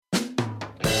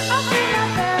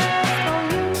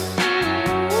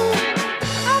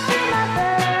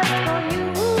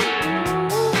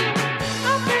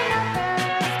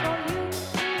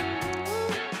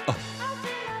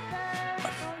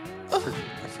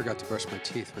forgot to brush my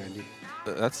teeth, Randy.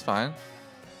 That's fine.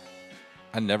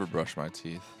 I never brush my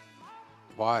teeth.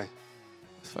 Why?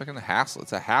 It's fucking a hassle.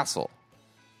 It's a hassle.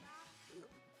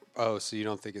 Oh, so you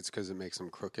don't think it's because it makes them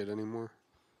crooked anymore?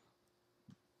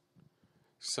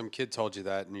 Some kid told you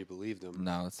that and you believed him.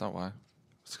 No, that's not why.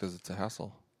 It's because it's a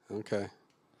hassle. Okay.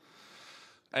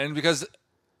 And because,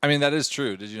 I mean, that is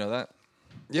true. Did you know that?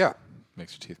 Yeah.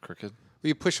 Makes your teeth crooked. Well,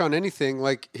 you push on anything.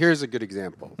 Like, here's a good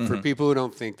example. For people who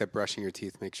don't think that brushing your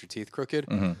teeth makes your teeth crooked,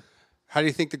 how do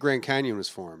you think the Grand Canyon was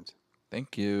formed?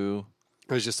 Thank you.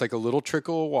 It was just like a little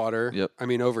trickle of water. Yep. I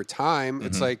mean, over time,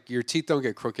 it's like your teeth don't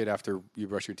get crooked after you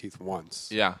brush your teeth once.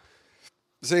 Yeah.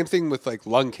 Same thing with like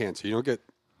lung cancer. You don't get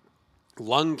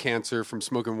lung cancer from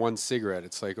smoking one cigarette.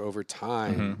 It's like over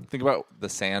time. Think about the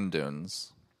sand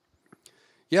dunes.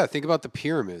 Yeah, think about the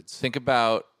pyramids. Think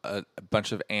about a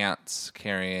bunch of ants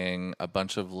carrying a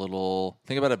bunch of little...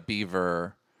 Think about a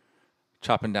beaver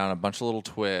chopping down a bunch of little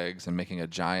twigs and making a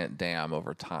giant dam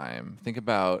over time. Think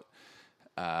about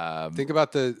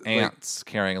the ants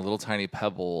carrying little tiny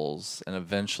pebbles, and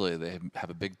eventually they have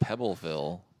a big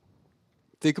Pebbleville.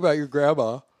 Think about your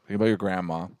grandma. Think about your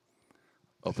grandma.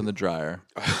 Open the dryer.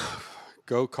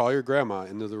 Go call your grandma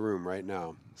into the room right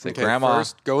now. Say, Grandma.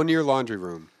 First, go into your laundry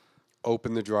room.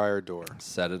 Open the dryer door.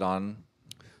 Set it on.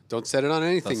 Don't set it on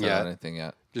anything Don't set it on anything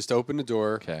yet. Just open the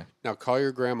door. Okay. Now call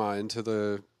your grandma into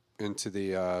the.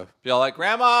 Be all like,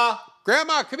 Grandma,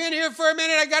 Grandma, come in here for a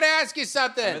minute. I got to ask you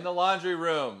something. I'm in the laundry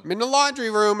room. I'm in the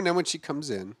laundry room, and then when she comes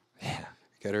in,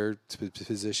 get her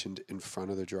positioned in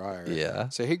front of the dryer. Yeah.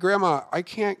 Say, hey, Grandma, I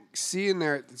can't see in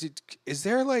there. Is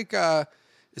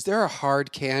there a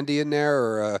hard candy in there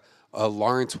or a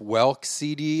Lawrence Welk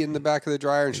CD in the back of the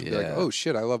dryer? And she'll be like, oh,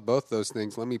 shit, I love both those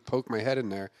things. Let me poke my head in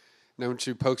there. And then when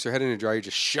she pokes her head in the dryer, you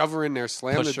just shove her in there,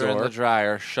 slam Push the her door. in the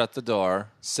dryer, shut the door.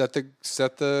 Set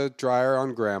the dryer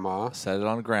on Grandma. Set it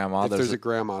on Grandma. If there's a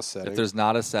Grandma setting. If there's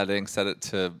not a setting, set it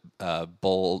to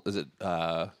bold. Is it?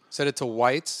 Set it to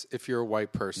whites if you're a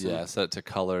white person. Yeah, set it to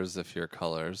colors if you're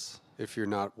colors. If you're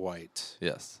not white.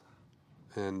 Yes.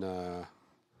 And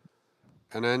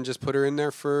then just put her in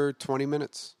there for 20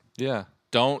 minutes. Yeah.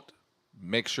 Don't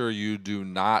make sure you do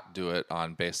not do it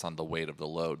based on the weight of the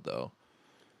load, though.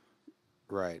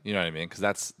 Right. You know what I mean?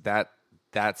 Because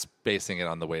that's basing it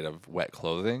on the weight of wet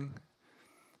clothing.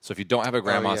 So if you don't have a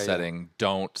grandma setting,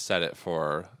 don't set it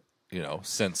for,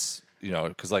 since,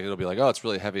 because like it'll be like, oh, it's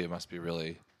really heavy. It must be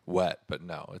really wet. But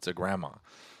no, it's a grandma.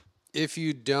 If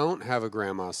you don't have a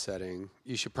grandma setting,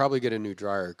 you should probably get a new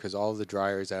dryer because all of the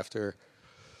dryers after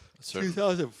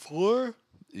 2004,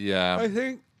 yeah, I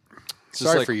think.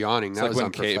 Sorry for yawning. That was when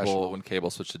unprofessional. when cable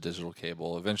switched to digital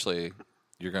cable, eventually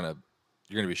you're gonna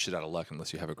be shit out of luck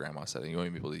unless you have a grandma setting. You won't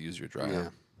even be able to use your dryer. Yeah.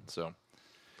 So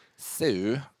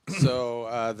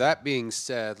that being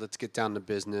said, let's get down to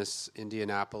business.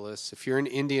 Indianapolis. If you're in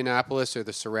Indianapolis or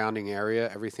the surrounding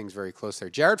area, everything's very close there.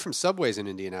 Jared from Subway's in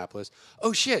Indianapolis.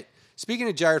 Oh shit! Speaking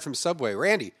of Jared from Subway,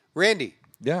 Randy.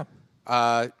 Yeah.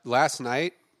 Last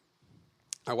night,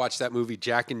 I watched that movie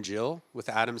Jack and Jill with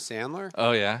Adam Sandler.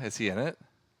 Oh yeah, is he in it?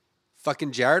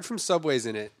 Fucking Jared from Subway's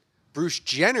in it. Bruce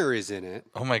Jenner is in it.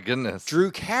 Oh my goodness.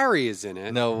 Drew Carey is in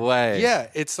it. No way. Yeah,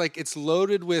 it's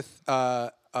loaded with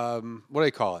what do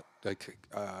they call it? Like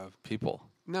people.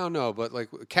 No, but like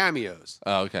cameos.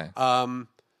 Oh, okay.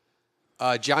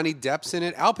 Johnny Depp's in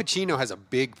it. Al Pacino has a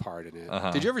big part in it.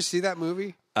 Uh-huh. Did you ever see that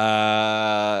movie?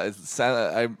 I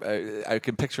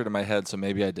can picture it in my head, so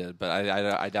maybe I did, but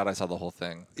I doubt I saw the whole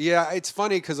thing. Yeah, it's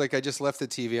funny because like I just left the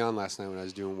TV on last night when I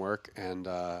was doing work, and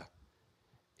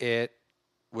it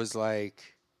was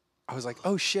like I was like,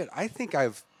 oh shit, I think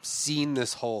I've seen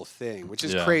this whole thing, which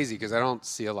is crazy because I don't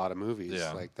see a lot of movies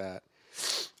like that.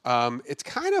 It's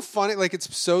kind of funny, like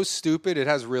it's so stupid. It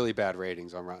has really bad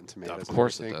ratings on Rotten Tomatoes. Of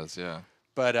course it does, yeah.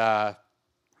 But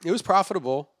it was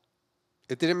profitable.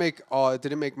 It didn't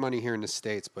make money here in the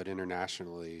States, but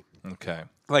internationally. Okay.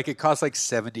 Like it cost like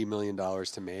 $70 million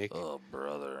to make. Oh,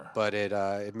 brother. But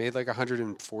it made like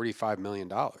 $145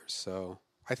 million. So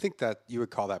I think that you would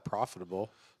call that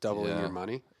profitable, doubling your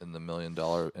money. In the $1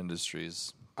 million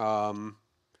industries. But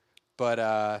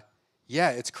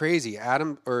it's crazy.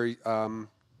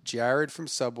 Jared from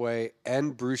Subway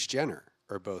and Bruce Jenner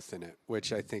are both in it,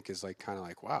 which I think is like kind of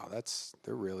like, wow,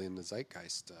 they're really in the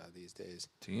zeitgeist these days.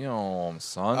 Damn,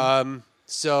 son.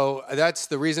 So that's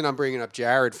the reason I'm bringing up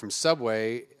Jared from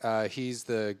Subway. He's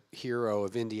the hero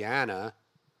of Indiana,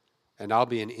 and I'll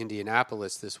be in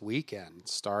Indianapolis this weekend,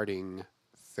 starting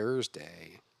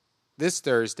Thursday. This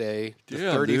Thursday, the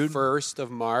 31st of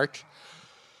March.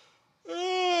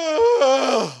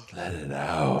 Let it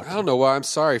out. I don't know why. I'm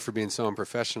sorry for being so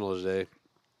unprofessional today.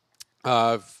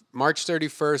 March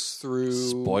 31st through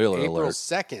Spoiler April alert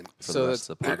 2nd. for the rest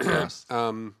of the podcast.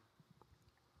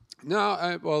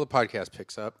 The podcast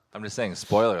picks up. I'm just saying,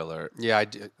 spoiler alert. Yeah, I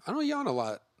don't yawn a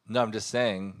lot. No, I'm just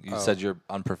saying, you said you're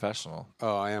unprofessional.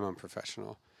 Oh, I am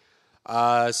unprofessional.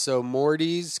 So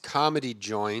Morty's Comedy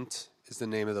Joint is the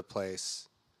name of the place.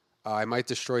 I might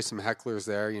destroy some hecklers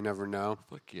there. You never know.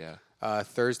 Fuck yeah.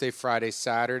 Thursday, Friday,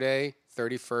 Saturday,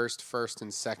 31st, 1st,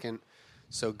 and 2nd.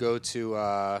 So go to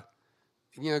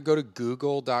go to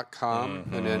google.com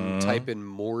and then type in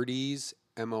Morty's,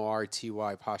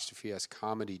 MORTY''S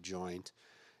Comedy Joint,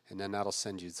 and then that'll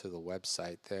send you to the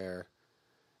website there.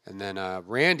 And then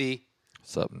Randy,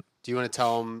 what's up? Do you want to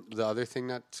tell them the other thing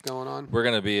that's going on? We're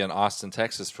going to be in Austin,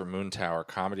 Texas for Moon Tower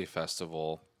Comedy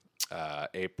Festival,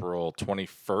 April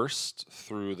 21st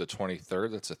through the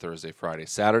 23rd. That's a Thursday, Friday,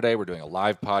 Saturday. We're doing a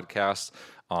live podcast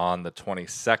on the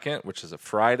 22nd, which is a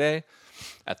Friday,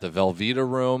 at the Velveeta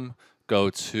Room. Go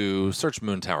to search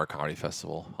Moon Tower Comedy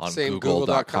Festival on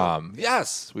Google.com.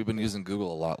 Yes, we've been using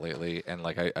Google a lot lately, and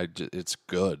it's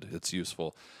good. It's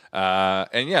useful.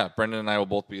 And yeah, Brendan and I will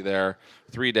both be there.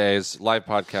 3 days, live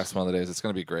podcast one of the days. It's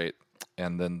going to be great.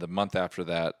 And then the month after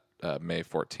that, May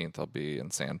 14th, I'll be in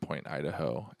Sandpoint,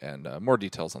 Idaho, and more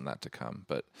details on that to come.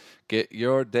 But get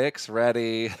your dicks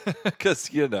ready, because,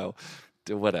 do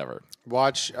whatever.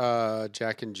 Watch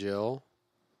Jack and Jill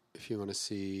if you want to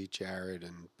see Jared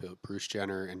and Bruce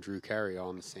Jenner and Drew Carey all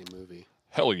in the same movie.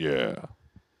 Hell yeah.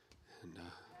 And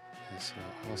so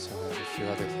I also have a few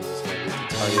other things that I need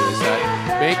to tell you is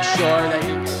that make sure that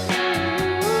you...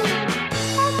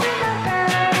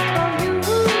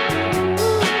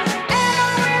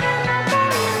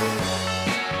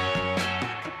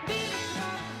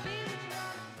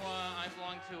 I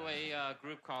belong to a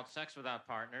group called Sex Without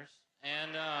Partners,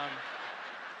 and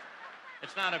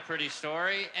it's not a pretty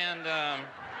story, and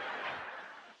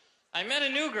I met a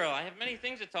new girl. I have many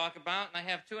things to talk about, and I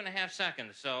have 2.5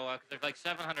 seconds, so there's like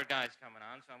 700 guys coming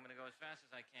on, so I'm going to go as fast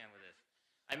as I can with this.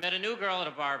 I met a new girl at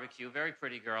a barbecue, very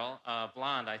pretty girl,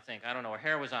 blonde, I think. I don't know, her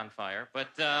hair was on fire, but,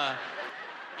 yeah,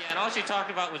 and all she talked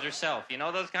about was herself. You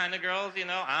know those kind of girls,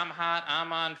 I'm hot,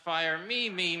 I'm on fire, me,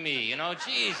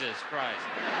 Jesus Christ.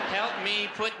 Help me,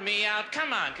 put me out.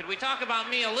 Come on, could we talk about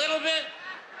me a little bit?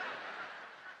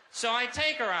 So I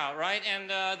take her out, right? And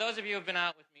those of you who have been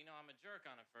out with me know I'm a jerk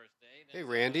on a first date. Hey,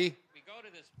 Randy. We go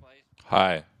to this place.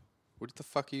 Hi. What the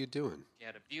fuck are you doing? She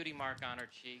had a beauty mark on her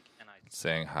cheek, and I...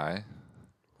 Saying hi.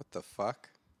 What the fuck?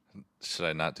 Should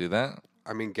I not do that?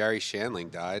 I mean, Gary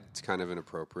Shandling died. It's kind of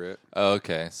inappropriate. Oh,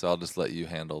 okay, so I'll just let you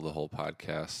handle the whole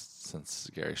podcast since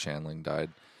Gary Shandling died.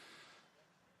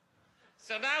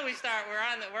 So now we start. We're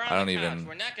on the couch.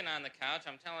 We're necking on the couch.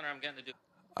 I'm telling her I'm getting to do...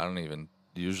 I don't even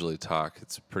usually talk.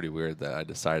 It's pretty weird that I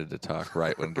decided to talk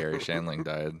right when Gary Shandling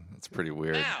died. It's pretty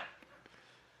weird. Now.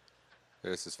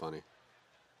 This is funny.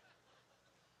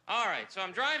 All right, so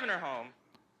I'm driving her home.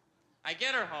 I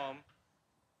get her home.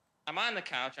 I'm on the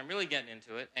couch. I'm really getting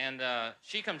into it. And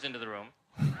she comes into the room.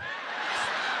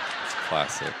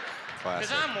 Classic.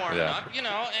 Because I'm warming up,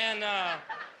 and...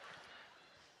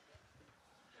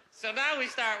 So now we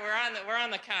start. We're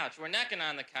on the couch. We're necking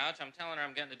on the couch. I'm telling her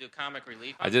I'm getting to do comic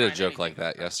relief. I did a joke like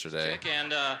that yesterday.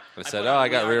 And, I said, I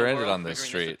got rear-ended on this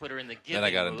street. Then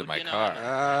I got into my car.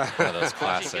 One of those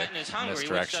classic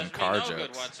misdirection car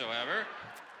jokes. Whatsoever.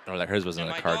 Or like hers wasn't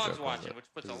a car joke. Watching, which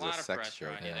puts a lot of pressure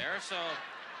on you there.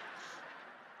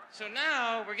 So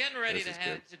now we're getting ready to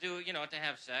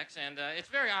have sex, and it's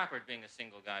very awkward being a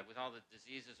single guy with all the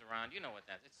diseases around. You know what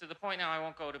that is. It's to the point now I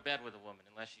won't go to bed with a woman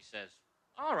unless she says,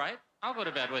 all right, I'll go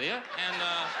to bed with you. And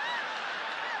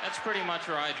that's pretty much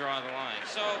where I draw the line.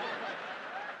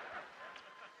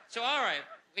 So all right,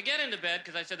 we get into bed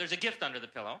because I said there's a gift under the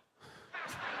pillow.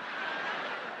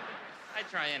 I'd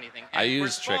try anything. And I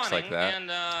use tricks like that. And,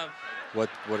 what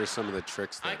are some of the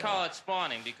tricks there? I call it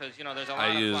spawning because, there's a lot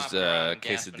I of used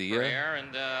quesadilla. Air,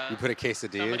 and, you put a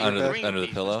quesadilla under the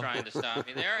pillow? Trying to stop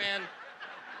me there, and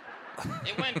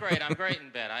it went great. I'm great in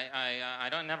bed. I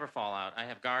don't never fall out. I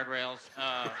have guardrails.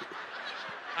 I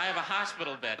have a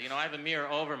hospital bed. I have a mirror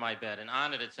over my bed, and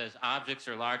on it says, objects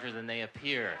are larger than they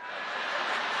appear.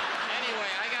 Anyway,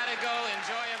 I got to go.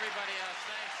 Enjoy everybody else.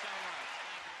 Thanks so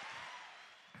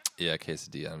much. Yeah,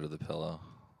 quesadilla under the pillow.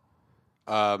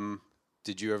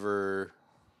 Did you ever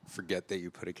forget that you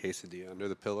put a quesadilla under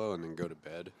the pillow and then go to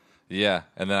bed? Yeah,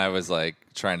 and then I was like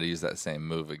trying to use that same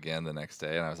move again the next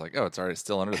day, and I was like, "Oh, it's already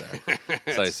still under there."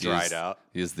 So it's dried out.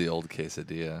 Use the old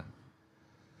quesadilla.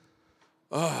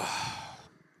 Oh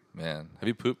man, have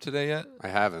you pooped today yet? I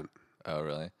haven't. Oh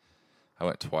really? I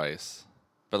went twice,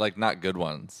 but like not good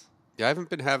ones. Yeah, I haven't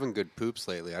been having good poops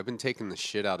lately. I've been taking the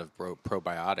shit out of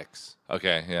probiotics.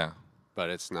 Okay, yeah. But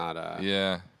it's not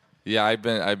Yeah. I've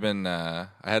been I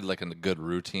had like a good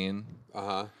routine.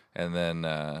 And then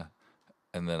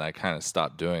I kind of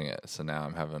stopped doing it. So now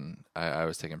I'm having I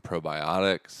was taking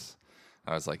probiotics.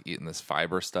 I was like eating this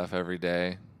fiber stuff every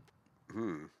day.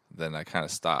 Then I kind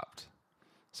of stopped.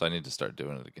 So I need to start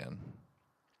doing it again.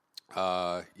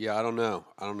 Yeah, I don't know.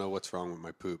 I don't know what's wrong with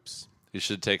my poops. You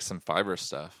should take some fiber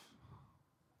stuff.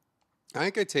 I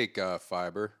think I take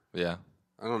fiber. Yeah.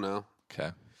 I don't know.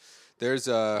 Okay. There's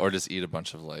or just eat a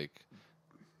bunch of like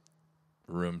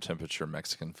room temperature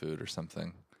Mexican food or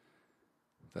something.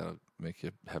 That'll make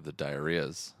you have the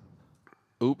diarrheas.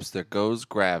 Oops, there goes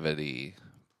gravity.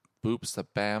 Boops, the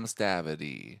bam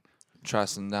stavity.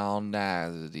 Trusting down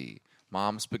nasty.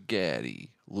 Mom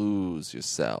spaghetti. Lose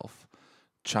yourself.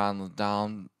 Trying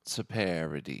down to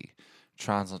parody.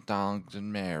 Trying down to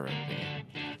marry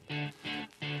me.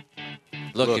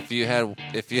 Look, if you had one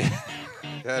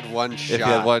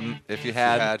shot. If you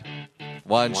had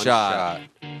one shot.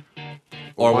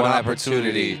 Or one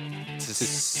opportunity to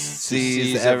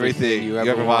seize everything you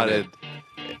ever wanted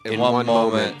in one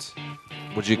moment.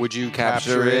 Would you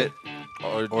capture it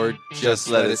or just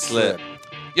let it slip?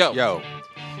 Yo.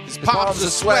 His palms are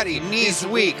sweaty, knees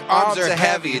weak, arms are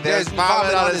heavy. There's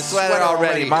vomit on his sweater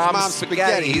already. Mom's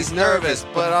spaghetti. He's nervous,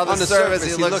 but on the surface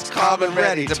he looks calm and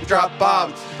ready to drop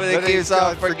bombs. But he keeps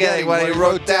on forgetting what he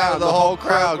wrote down. The whole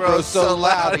crowd grows so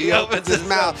loud. He opens his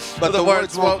mouth, but the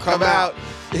words won't come out.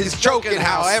 He's joking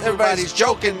how everybody's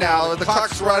joking now. The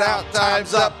clock's run out,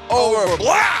 time's up, over.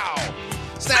 Wow!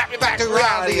 Snap me back to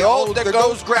reality. Oh, there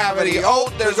goes gravity.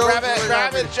 Oh, there's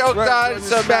rabbit choked on.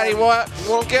 Somebody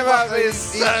won't give up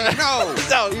his...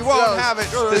 No, he won't have it.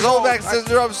 His whole back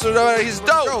syndrome, so he's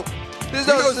dope. He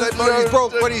knows that he's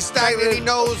broke, but he's stagnant. He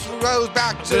knows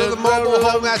back to the mobile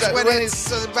home. That's when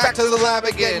it's back to the lab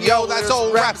again. Yo, that's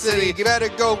old Rhapsody. You better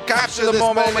go capture the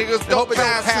moment. Hope it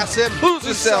don't pass him. Lose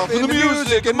yourself in the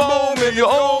music. In the moment you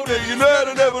own it. You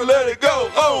never let it go.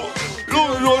 Oh.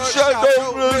 Lose your shot,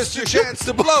 don't miss your chance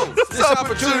to blow. This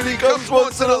opportunity comes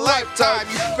once in a lifetime.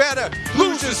 You better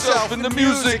lose yourself in the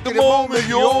music. The moment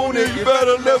you own it, you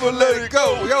better never let it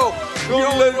go. Yo,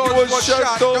 don't let it one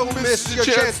shot, don't miss your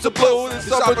chance to blow. This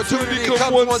opportunity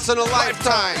comes once in a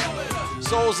lifetime.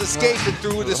 Souls escaping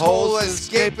through this hole,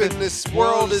 escaping. This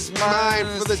world is mine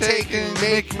for the taking.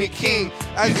 Make me king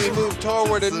as we move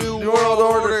toward a new world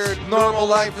order. Normal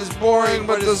life is boring,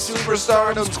 but the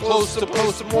superstardom's close to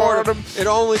post-mortem. It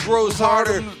only grows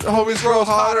harder. Homies grow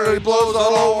hotter. He blows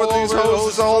all over these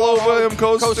hoes, all over him,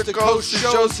 coast to coast.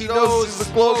 Shows he knows he's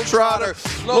a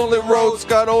globetrotter. Lonely roads,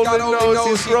 God only knows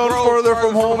he's grown further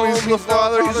from home. He's the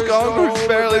father. He's gone, he's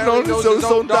barely known his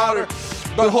own daughter.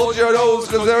 But hold your nose,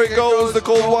 cause there he goes, the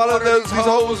cold water, there's these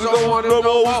hoes who don't want to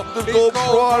know the gold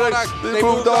product. They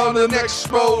moved on to the next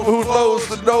spove, who flows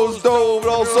the nose dove, but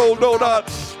also know not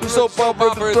the soap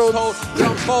opera, the throat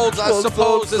unfolds, I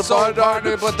suppose it's all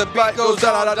darker, but the beat goes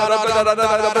da da da da da da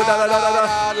da da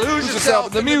da da. Lose yourself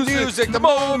in the music, the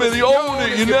moment you own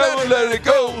it, you never let it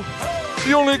go.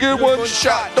 You only get one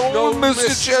shot, don't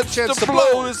miss your chance to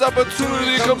blow. This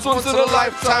opportunity comes once in a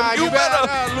lifetime. You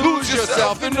better lose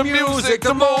yourself in the music.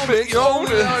 The moment you own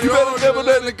it, you better never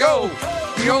let it go.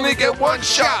 You only get one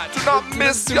shot, do not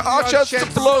miss your chance to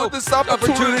blow. This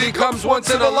opportunity comes once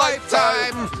in a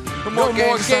lifetime. No more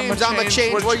games, I'ma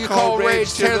change what you call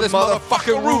rage. Tear this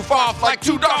motherfucking roof off like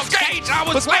two dogs' cage. I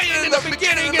was waiting in the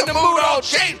beginning and the mood all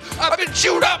changed. I've been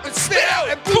chewed up and spit out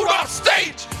and booed off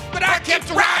stage. But I kept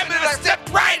rhyming and I stepped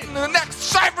right in the next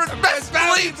cipher. Best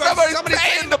believe somebody's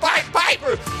paying the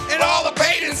Piper. And all the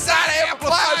pain inside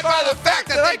amplified by the fact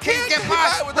that they can't get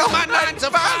by with my 9 to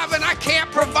 5 and I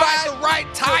can't provide the right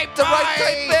type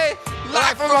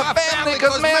life for my family,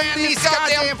 cause man, these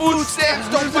goddamn food stamps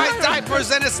don't buy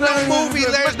diapers, and it's no movie,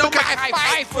 there's no Guy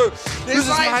Pfeiffer. This is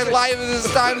my life,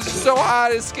 this time is so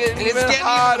hot, it's getting even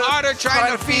harder,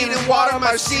 trying to feed and water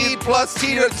my seed, plus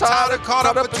teeter-totter, caught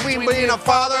up between being a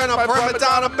father and a prima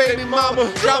donna baby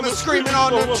mama, drama screaming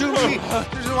on them to me,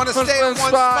 just want to stay in one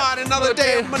spot, another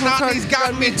day of monotony's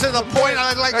gotten me to the point,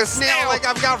 I'm like a snail, like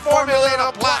I've got formula in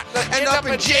a plot, end up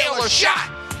in jail or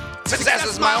shot. Success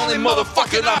is my only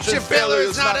motherfucking option. Failure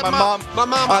is not at my mom. My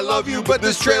mom, I love you, but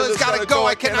this trailer's gotta go.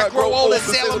 I cannot grow old as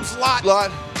Salem's Lot.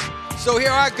 So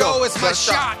here I go, it's my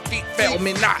shot. Feet fail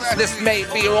me not. This may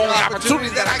be the only opportunity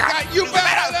that I got. You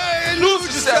better lose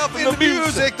yourself in the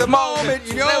music. The moment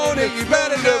you own it, you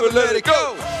better never let it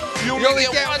go. You only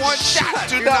get one shot,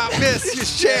 do not miss your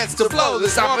chance to blow.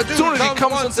 This opportunity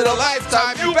comes once in a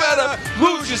lifetime. You better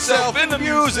lose yourself in the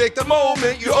music. The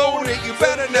moment you own it, you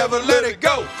better never let it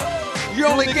go. You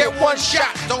only get one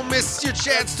shot. Don't miss your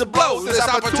chance to blow. This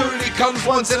opportunity comes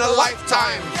once in a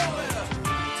lifetime.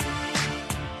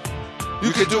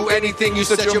 You can do anything you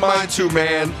set your mind to,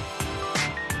 man.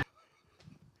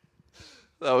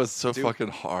 That was so fucking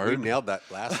hard. You nailed that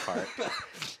last part.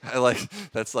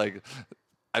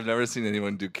 I've never seen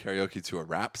anyone do karaoke to a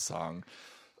rap song.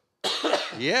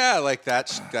 Yeah, like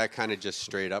that kind of just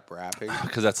straight up rapping.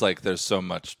 Because that's like, there's so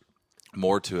much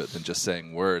more to it than just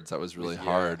saying words. That was really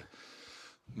hard.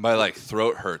 My like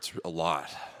throat hurts a lot.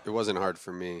 It wasn't hard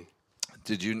for me.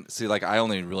 Did you see, like, I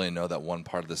only really know that one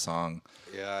part of the song.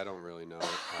 Yeah, I don't really know it.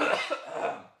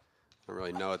 I don't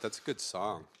really know it. That's a good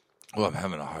song. Well, I'm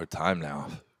having a hard time now.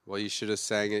 Well, you should have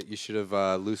sang it. You should have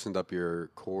loosened up your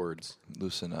chords.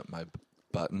 Loosen up my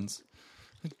buttons.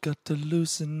 I got to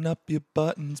loosen up your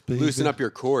buttons, baby. Loosen up your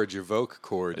chords, your vocal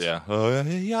cords. Yeah.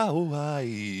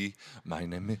 My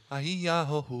name is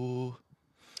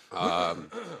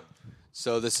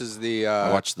So this is the...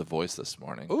 I watched The Voice this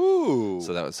morning. Ooh.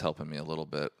 So that was helping me a little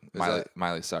bit.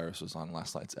 Miley Cyrus was on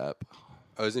last night's ep.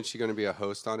 Oh, isn't she going to be a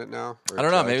host on it now? I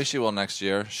don't know. Maybe she will next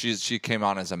year. She came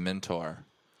on as a mentor.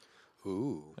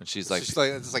 Ooh. And she's So like...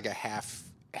 it's like a half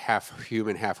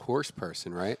human, half horse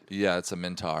person, right? Yeah, it's a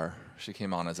mentor. She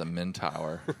came on as a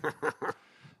mentor.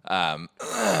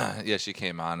 Yeah, she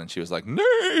came on and she was like,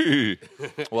 nay.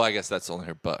 Well, I guess that's only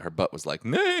her butt. Her butt was like,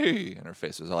 nay. And her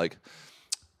face was like,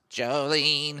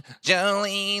 Jolene,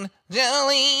 Jolene,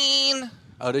 Jolene.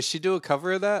 Oh, does she do a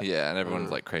cover of that? Yeah, and everyone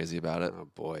was like crazy about it. Oh,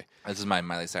 boy. This is my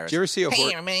Miley Cyrus. Did you ever see a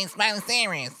horse? Miley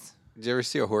Cyrus. Did you ever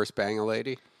see a horse bang a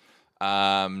lady?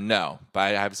 No, but I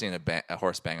have seen a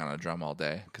horse bang on a drum all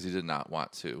day because he did not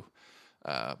want to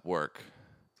work.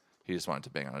 He just wanted to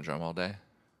bang on a drum all day.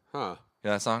 Huh. You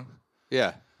know that song?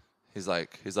 Yeah. He's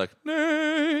like,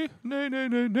 nay, nay, nay,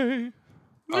 nay, nay.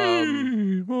 I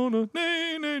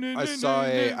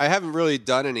haven't really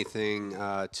done anything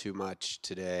too much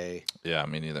today. Yeah,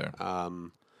 me neither.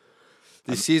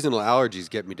 These seasonal allergies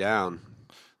get me down.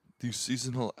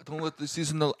 Don't let the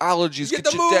seasonal allergies get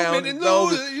the you down.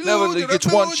 Never get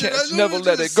one chance. Never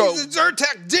let it go.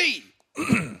 Zyrtec D.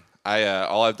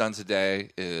 All I've done today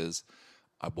is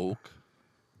I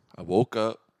woke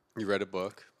up. You read a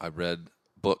book. I read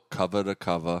book cover to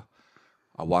cover.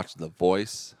 I watched The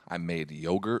Voice. I made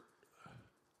yogurt.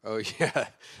 Oh, yeah.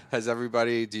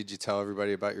 Did you tell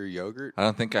everybody about your yogurt? I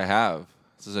don't think I have.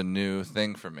 This is a new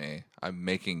thing for me. I'm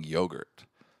making yogurt.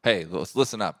 Hey,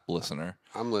 listen up, listener.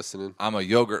 I'm listening. I'm a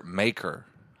yogurt maker.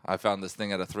 I found this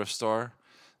thing at a thrift store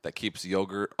that keeps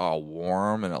yogurt all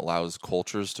warm and allows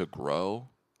cultures to grow.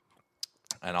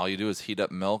 And all you do is heat up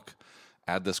milk,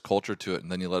 add this culture to it,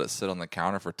 and then you let it sit on the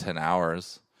counter for 10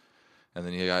 hours. And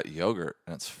then you got yogurt,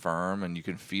 and it's firm, and you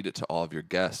can feed it to all of your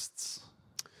guests.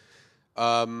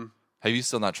 Have you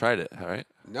still not tried it, all right?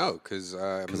 No, because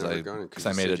I'm never going to. Because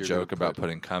I made a joke about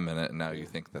putting cum in it, and now you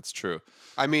think that's true.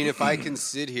 I mean, if I can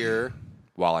sit here...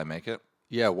 While I make it?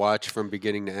 Yeah, watch from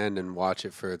beginning to end and watch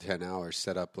it for 10 hours.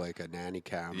 Set up like a nanny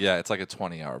cam. Yeah, it's like a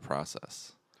 20-hour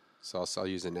process. So I'll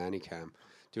use a nanny cam.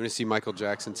 Do you want to see Michael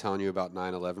Jackson telling you about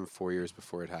 9/11 4 years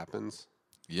before it happens?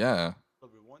 Yeah.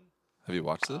 Everyone. Have you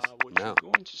watched this? What No.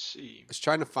 you're going to see I was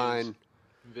trying to find...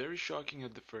 very shocking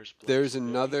at the first place. There's very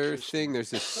another interesting, thing.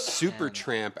 There's this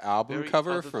Supertramp very album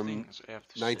cover other from things I have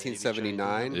to say, which I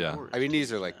 1979. don't Yeah. worry I mean,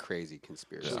 these are about like that. crazy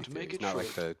conspiracy So to make theories, it not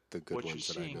short, like the good what ones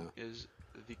you're that I seeing know. is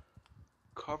the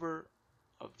cover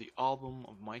of the album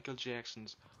of Michael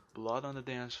Jackson's Blood on the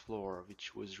Dance Floor,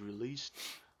 which was released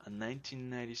in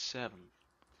 1997,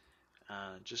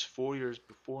 just 4 years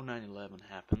before 9/11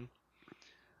 happened.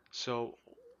 So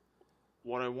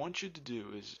what I want you to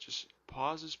do is just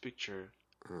pause this picture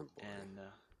and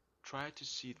try to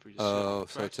see it for yourself. Oh,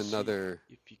 Try so it's to see another...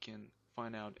 if you can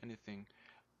find out anything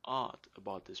odd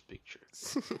about this picture.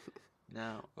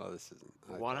 Now, Oh, this isn't...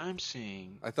 what I'm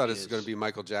seeing I thought this was is going to be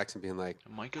Michael Jackson being like,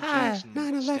 Michael Hi, Jackson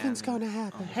 9/11's standing gonna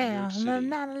happen. on New Hell, York City,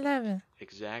 9/11.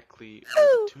 exactly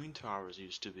where the Twin Towers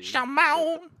used to be.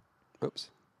 Shamow. oops.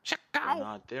 They're Shakaw.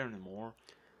 not there anymore,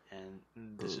 and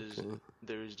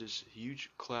there is this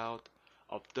huge cloud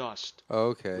of dust,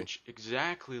 Okay. which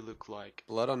exactly look like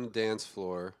Blood on the dance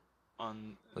floor.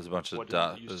 on. There's a bunch of what it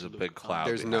dust. used There's to a look big on cloud.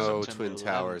 There's behind no it. September Twin 11,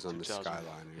 Towers on the 2000.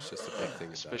 skyline. It's just a big thing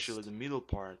of Especially dust. the middle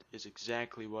part is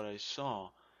exactly what I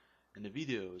saw in the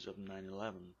videos of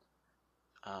 9/11.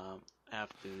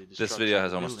 After the This destruction video of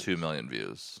has the almost 2 buildings. million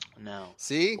views. Now,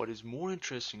 See? what is more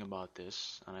interesting about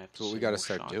this, and I have to That's what say we got to more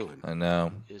start shocking, doing. I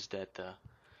know. is that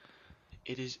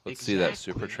it is Let's see that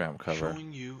exactly Supertramp cover.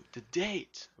 showing you the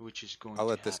date, which is going I'll to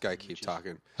let this guy happen, keep which is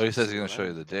talking. Oh, he says he's going to show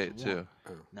you the date, 2001.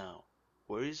 too. Now,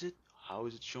 where is it? How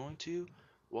is it showing to you?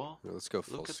 Well, Let's go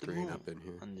full look at the screen moon up in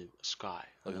here. on the sky.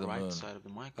 Look On at the the right moon. side of the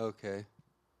microphone. Okay.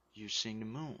 You're seeing the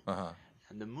moon. Uh-huh.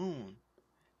 And the moon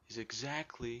is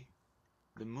exactly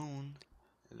the moon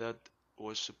that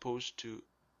was supposed to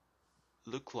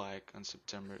look like on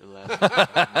September 11th.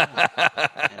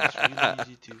 And it's really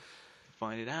easy to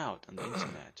find it out on the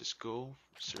internet. Just go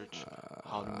search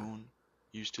how the moon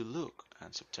used to look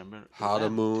on September 11th. How the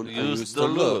moon Used to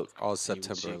look. all You will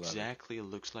September see 11th. exactly it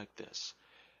looks like this.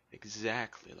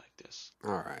 Exactly like this.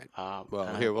 All right. And Well,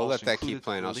 I here, we'll let also that keep included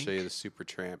playing. a I'll show you link the Super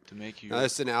Tramp. to make Now,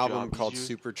 this is an album job called easier.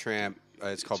 Super Tramp.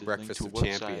 It's called a link Breakfast to a of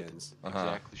website Champions.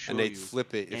 exactly show And they you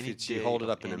flip it if any it's, you day hold it of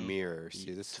up in a any mirror.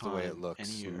 See, this is the way it time, looks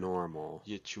any year normal.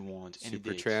 that you want, any Super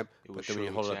date, Tramp, it will but then when show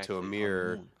you hold it up to exactly a on the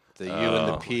mirror, moon. the U and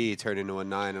the Oh. P turn into a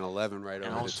 9 and 11 right And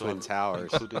over the also Twin I've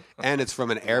Towers. included And it's from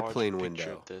an a large airplane picture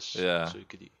window. of this, Yeah. so you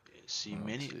could see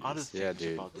many other things Yeah,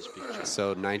 dude. about this picture. So Because it's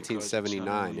not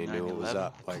 1979, only they knew it was 9/11,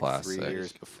 up like Classic. 3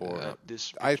 years before. Yeah. but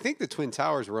this I picture- think the Twin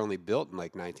Towers were only built in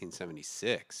like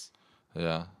 1976.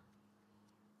 Yeah.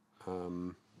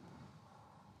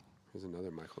 Here's another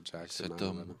Michael Jackson Said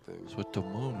 9/11 thing. That's what the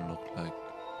moon looked like.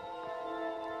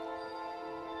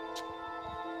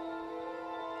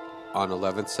 On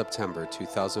 11th September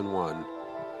 2001,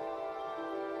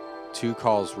 2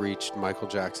 calls reached Michael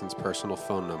Jackson's personal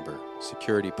phone number.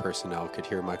 Security personnel could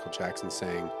hear Michael Jackson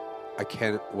saying, "I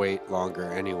can't wait longer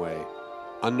anyway."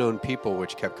 Unknown people,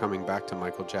 which kept coming back to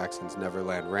Michael Jackson's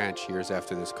Neverland Ranch years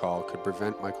after this call, could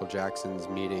prevent Michael Jackson's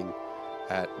meeting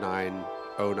at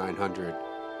 9:09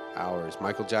 hours.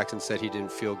 Michael Jackson said he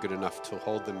didn't feel good enough to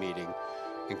hold the meeting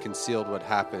and concealed what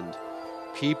happened.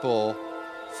 People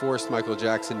forced Michael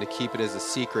Jackson to keep it as a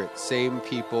secret. Same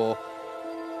people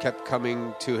kept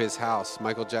coming to his house.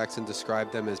 Michael Jackson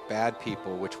described them as bad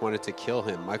people which wanted to kill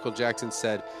him. Michael Jackson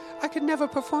said, "I could never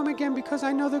perform again because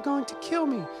I know they're going to kill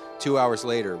me." 2 hours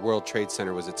later, World Trade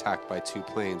Center was attacked by 2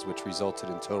 planes, which resulted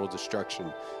in total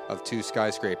destruction of 2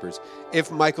 skyscrapers. If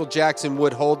Michael Jackson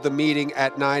would hold the meeting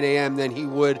at 9 a.m., then he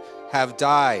would have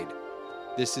died.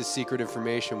 This is secret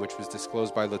information which was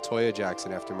disclosed by LaToya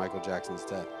Jackson after Michael Jackson's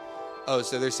death. Oh,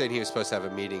 so they're saying he was supposed to have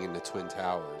a meeting in the Twin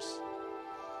Towers.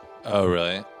 Oh,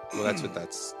 really? Well, that's what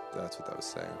that was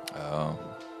saying. Oh.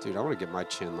 Dude, I want to get my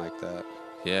chin like that.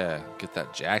 Yeah. Get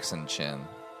that Jackson chin.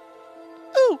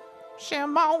 Ooh,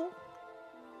 Shamwow,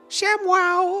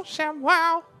 ShamWow!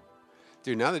 Shamwow.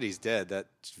 Dude, now that he's dead, that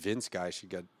Vince guy should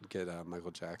get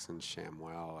Michael Jackson's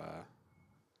ShamWow.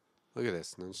 Look at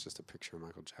this. And it's just a picture of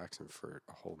Michael Jackson for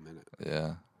a whole minute.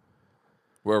 Yeah.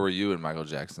 Where were you when Michael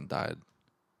Jackson died?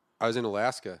 I was in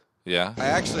Alaska. Yeah.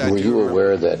 I Were do you remember.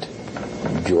 aware that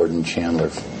Jordan Chandler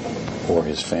or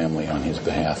his family on his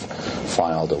behalf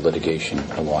filed a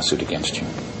lawsuit against you?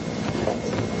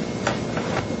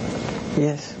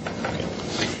 Yes.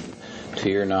 To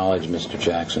your knowledge, Mr.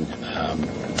 Jackson,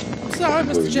 Sorry,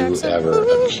 were Mr. you Jackson.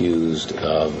 ever accused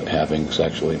of having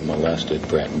sexually molested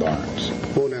Brett Barnes?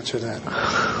 Won't answer that.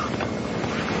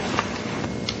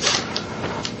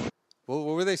 Well,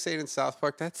 what were they saying in South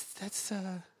Park? That's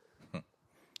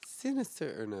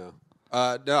sinister or no?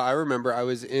 No, I remember I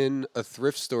was in a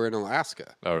thrift store in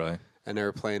Alaska, Oh, really? and they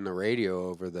were playing the radio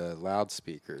over the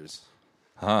loudspeakers,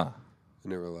 Huh.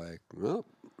 and they were like, "Well,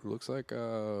 it looks like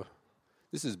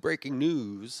this is breaking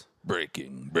news."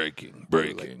 Breaking Breaking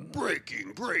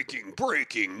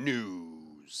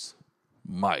news.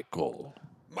 Michael.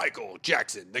 Michael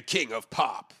Jackson, the king of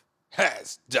pop,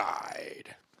 has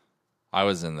died. I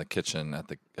was in the kitchen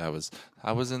I was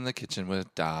in the kitchen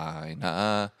with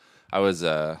Dinah. I was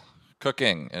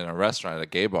cooking in a restaurant at a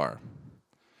gay bar.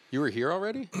 You were here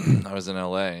already? I was in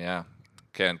LA, yeah.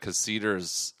 Okay, because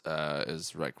Cedars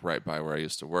is like right by where I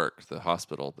used to work, the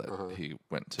hospital that he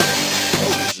went to.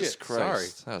 Oh, Jesus shit.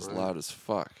 Christ, Sorry. that was Right. loud as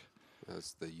fuck. That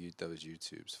was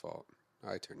YouTube's fault.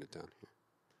 I turned it down here.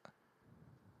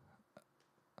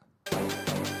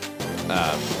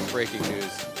 Breaking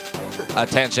news.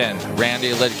 Attention,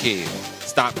 Randy Lidke.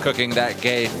 Stop cooking that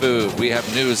gay food. We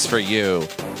have news for you.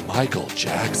 Michael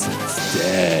Jackson's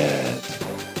dead.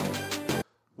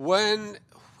 When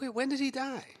did he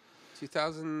die?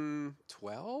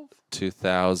 2012?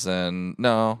 2000,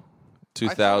 no.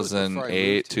 I thought it was before I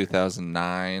 2008, moved here.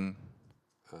 2009.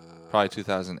 Probably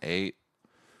 2008.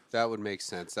 That would make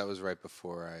sense. That was right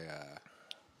before I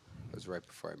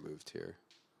moved here.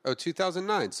 Oh,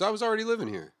 2009. So I was already living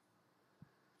here.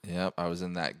 Yep, I was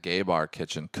in that gay bar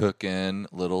kitchen cooking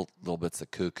little bits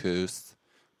of couscous.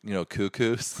 You know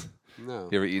couscous? No.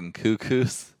 You ever eaten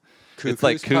couscous? It's Couscous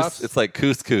like puffs? it's like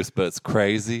couscous, but it's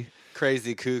crazy.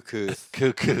 Crazy cuckoos.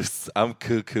 Couscous. I'm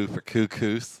cuckoo for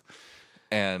couscous.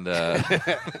 And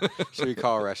Should we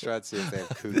call a restaurant, see if they have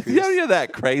cuckoos? you know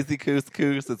that crazy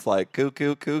couscous? It's like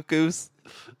cuckoo.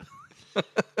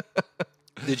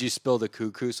 Did you spill the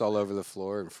cuckoos all over the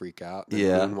floor and freak out? And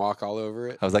Yeah. moonwalk all over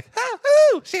it? I was like,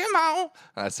 ooh, Shamo.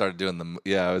 And I started doing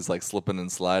I was like slipping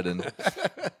and sliding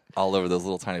all over those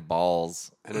little tiny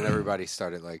balls. And then everybody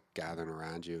started like gathering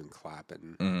around you and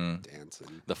clapping and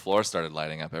dancing. The floor started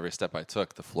lighting up. Every step I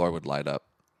took, the floor would light up.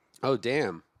 Oh,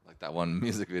 damn. Like that one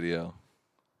music video.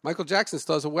 Michael Jackson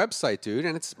still has a website, dude,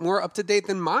 and it's more up to date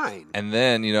than mine. And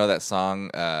then, you know that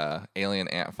song, Alien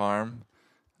Ant Farm?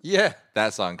 Yeah.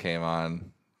 That song came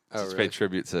on. Oh, Just really? pay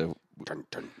tribute to Dun,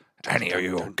 dun. Danny, are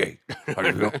you okay? Are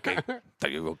you okay? Are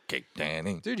you okay,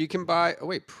 Danny? Dude, you can buy. Oh,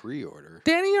 wait, pre-order.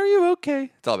 Danny, are you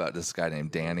okay? It's all about this guy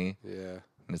named Danny. Yeah.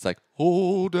 And it's like,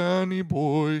 oh, Danny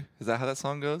boy. Is that how that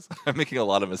song goes? I'm making a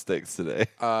lot of mistakes today.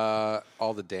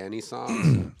 All the Danny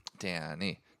songs.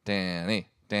 Danny.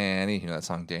 You know that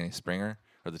song, Danny Springer?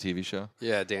 Or the TV show?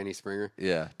 Yeah, Danny Springer.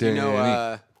 Yeah. You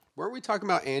know, weren't we talking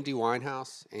about Amy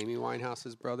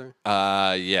Winehouse's brother?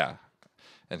 Yeah.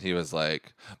 And he was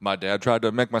like, my dad tried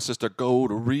to make my sister go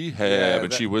to rehab,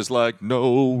 and she was like,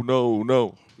 no.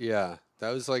 Yeah. That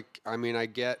was like, I mean, I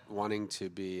get wanting to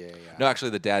be a... No,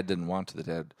 actually, the dad didn't want to.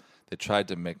 They tried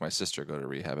to make my sister go to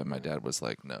rehab, and my dad was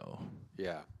like, no.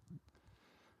 Yeah.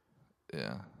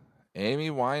 Yeah. Amy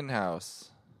Winehouse.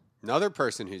 Another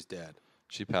person who's dead.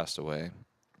 She passed away.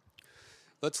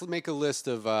 Let's make a list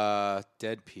of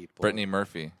dead people. Brittany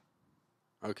Murphy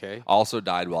Okay. also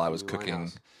died while I was Amy cooking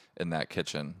Winehouse. in that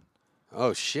kitchen.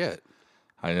 Oh, shit.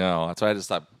 I know. That's why I just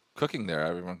stopped cooking there.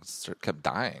 Everyone kept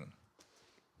dying.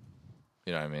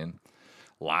 You know what I mean?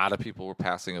 A lot of people were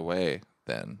passing away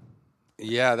then.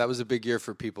 Yeah, that was a big year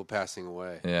for people passing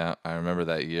away. Yeah, I remember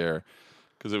that year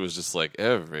because it was just like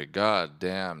every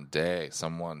goddamn day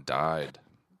someone died.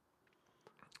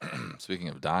 Speaking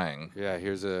of dying. Yeah,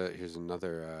 here's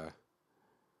another...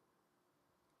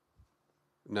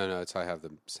 No, it's I have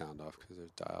the sound off because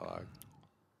there's dialogue.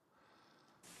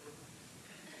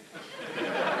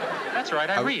 That's right,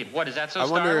 I read. What, is that so I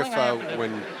wonder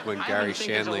startling? if when Gary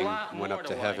Shandling went up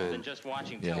to heaven,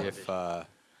 if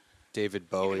David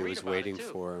Bowie was waiting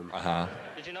for him. Uh-huh.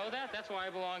 Did you know that? That's why I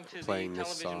belong to Playing the this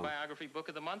Television song. Biography Book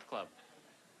of the Month Club.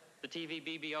 The TV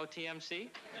BBO TMC.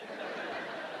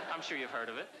 I'm sure you've heard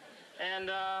of it. And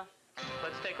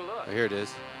let's take a look. Oh, here it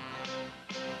is.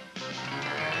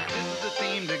 This is the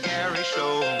theme to Gary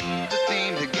show. The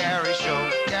theme to Gary show.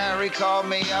 Gary called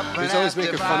me up and He's always asked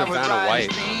making if fun I of would Vanna write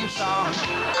White. his theme song.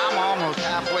 I'm almost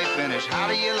halfway finished. How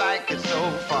do you like it so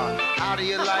far? How do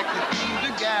you like the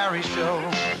theme to Gary show?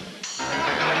 This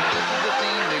is the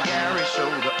theme to Gary show.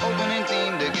 The opening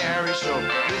theme to Gary show.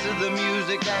 This is the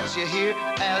music that you hear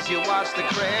as you watch the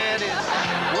credits.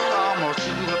 We're almost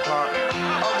to the part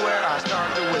of where I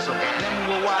start to whistle. Then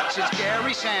we'll watch It's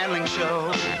Gary Shandling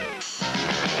Show.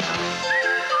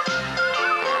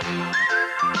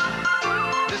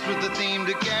 This was the theme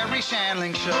to Gary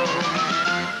Shandling Show.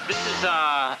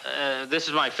 This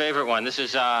is my favorite one. This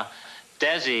is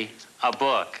Desi, a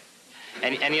book.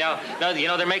 And you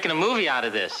know they're making a movie out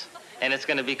of this, and it's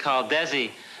going to be called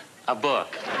Desi, a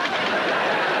book.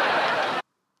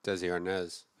 Desi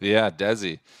Arnaz. Yeah,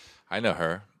 Desi. I know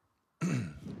her.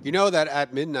 You know that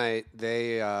at midnight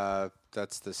they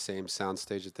that's the same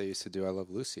soundstage that they used to do I Love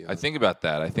Lucy on. I think about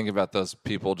that. I think about those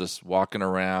people just walking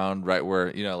around right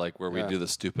where, like where we Yeah. do the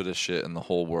stupidest shit in the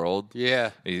whole world. Yeah.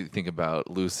 You think about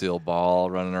Lucille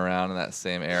Ball running around in that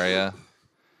same area.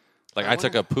 Like I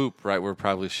took a poop right where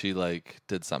probably she like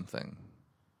did something.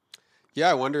 Yeah,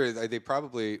 I wonder. They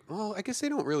probably. Well, I guess they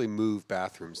don't really move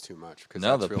bathrooms too much because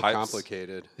No, that's the real pipes-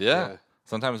 complicated. Yeah.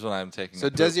 Sometimes when I'm taking So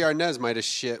a poop, Desi Arnaz might have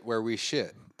shit where we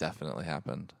shit. definitely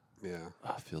happened. Yeah.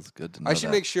 Oh, it feels good to know I should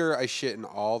that. make sure I shit in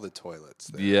all the toilets.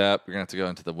 There. Yep, you're gonna have to go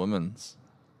into the women's.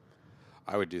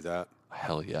 I would do that.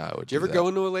 Hell yeah, I would. Do you ever go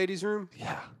into a ladies' room?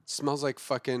 Yeah. It smells like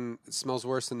fucking. It smells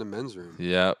worse than the men's room.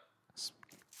 Yep.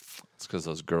 It's because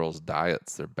those girls'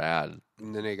 diets, they're bad.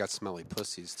 And then they got smelly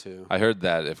pussies too. I heard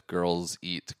that if girls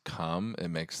eat cum, it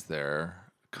makes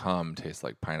their cum taste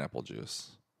like pineapple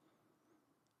juice.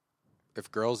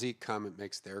 If girls eat cum, it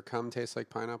makes their cum taste like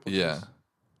pineapple Yeah. juice.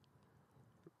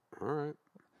 All right.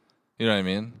 You know what I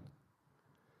mean?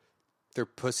 Their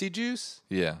pussy juice?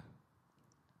 Yeah.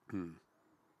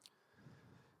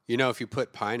 You know, if you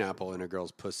put pineapple in a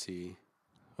girl's pussy,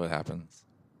 What happens?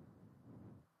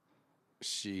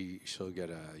 she'll get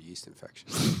a yeast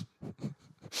infection.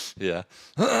 Yeah.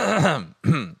 I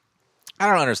don't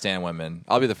understand women.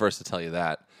 I'll be the first to tell you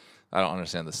that. I don't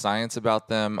understand the science about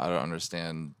them. I don't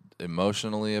understand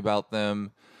emotionally about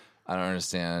them. I don't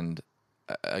understand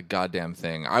a goddamn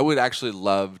thing. I would actually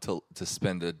love to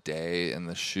spend a day in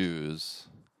the shoes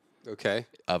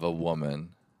of a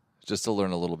woman just to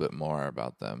learn a little bit more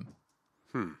about them.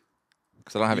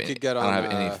 Because I don't have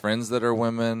any friends that are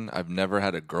women. I've never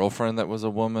had a girlfriend that was a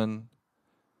woman.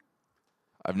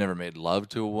 I've never made love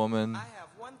to a woman. I have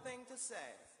one thing to say.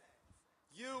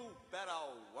 You better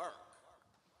work.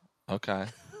 Okay.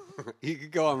 You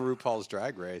could go on RuPaul's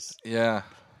Drag Race. Yeah.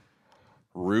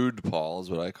 Rude Paul is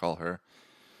what I call her.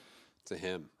 To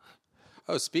him.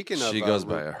 Oh, speaking of... She goes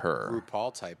by her.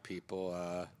 RuPaul type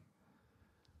people,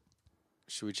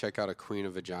 should we check out a Queen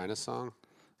of Vagina song?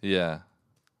 Yeah.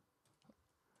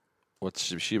 What's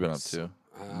she been up to?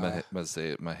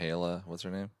 Mahala, what's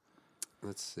her name?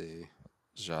 Let's see.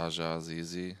 Jaja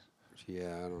Zizi.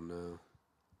 Yeah, I don't know.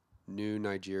 New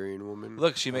Nigerian woman.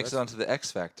 Look, she makes it onto the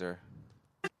X Factor.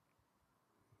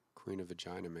 Queen of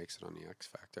Vagina makes it on the X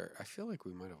Factor. I feel like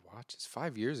we might have watched this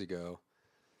 5 years ago.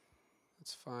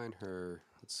 Let's find her.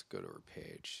 Let's go to her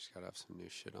page. She's got to have some new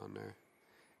shit on there.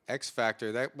 X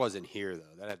Factor, that wasn't here,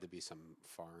 though. That had to be some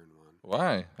foreign one.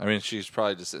 Why? I mean, she's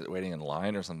probably just waiting in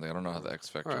line or something. I don't know how the X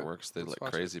Factor works. They Let's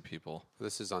like crazy people.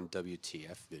 This is on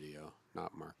WTF video,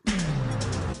 not Mark.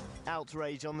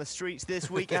 Outrage on the streets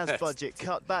this week as budget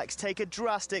cutbacks take a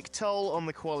drastic toll on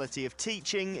the quality of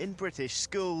teaching in British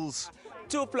schools.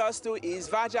 2 + 2 is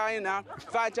vagina,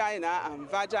 vagina, and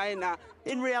vagina.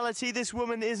 In reality, this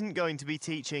woman isn't going to be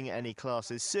teaching any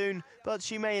classes soon, but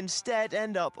she may instead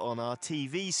end up on our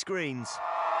TV screens.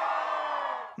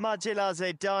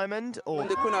 Majilaze Diamond, or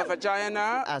the Queen of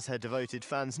Vagina, as her devoted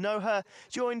fans know her,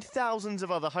 joined thousands of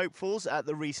other hopefuls at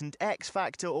the recent X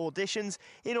Factor auditions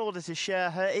in order to share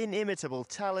her inimitable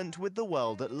talent with the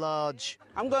world at large.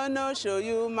 I'm gonna show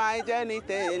you my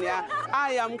genitalia.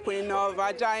 I am Queen of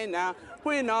Vagina.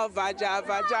 Queen of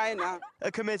Vagina.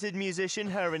 A committed musician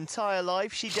her entire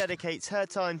life, she dedicates her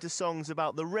time to songs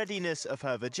about the readiness of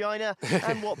her vagina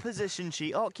and what position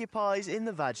she occupies in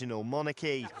the vaginal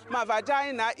monarchy. My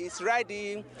vagina is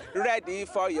ready, ready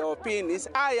for your penis.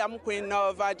 I am Queen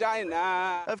of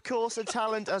Vagina. Of course, a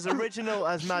talent as original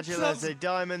as Majilaze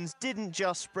Diamond's didn't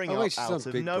just spring up out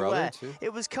of nowhere.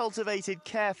 It was cultivated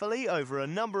carefully over a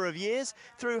number of years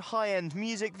through high-end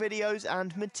music videos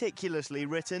and meticulously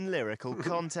written lyrical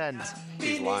content.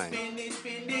 He's lying.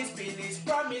 Penis,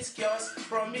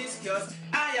 promiscuous,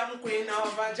 I am Queen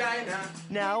of Vagina.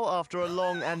 Now, after a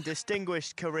long and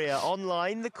distinguished career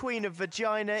online, the Queen of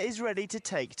Vagina is ready to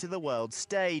take to the world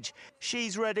stage.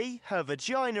 She's ready, her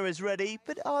vagina is ready,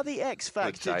 but are the X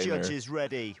Factor judges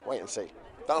ready? Wait and see.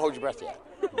 Don't hold your breath yet.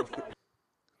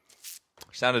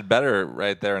 Sounded better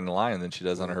right there in the line than she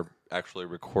does on her actually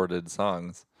recorded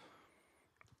songs.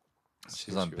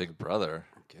 She's on Big Brother.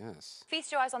 Yes.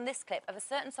 Feast your eyes on this clip of a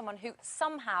certain someone who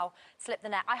somehow slipped the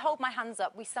net. I hold my hands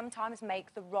up. We sometimes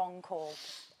make the wrong call.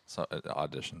 So,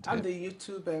 audition tape. I'm the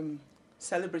YouTube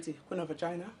celebrity, Queen of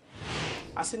Vagina.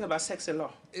 I sing about sex a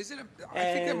lot. Is it? I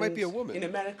think that might be a woman. In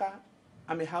America,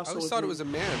 I'm a household. I always thought it was a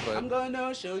man, but I'm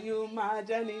gonna show you my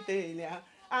genitalia.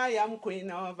 I am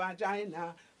Queen of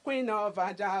Vagina. Queen of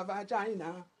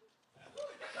Vagina.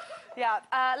 Yeah,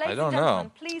 ladies and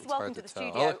gentlemen, please welcome to the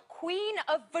studio, Queen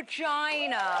of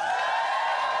Vagina.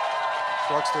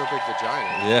 She walks through a big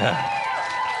vagina. Yeah.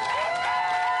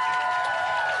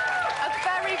 A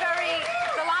very, very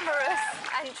glamorous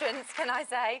entrance, can I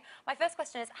say. My first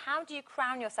question is, how do you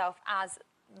crown yourself as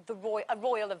a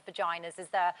royal of vaginas? Is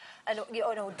there an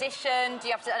audition? Do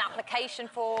you have an application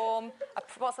form?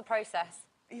 What's the process?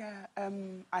 Yeah,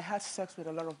 I had sex with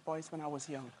a lot of boys when I was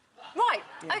young. Right,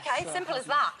 Yeah, okay, so simple as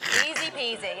that. Easy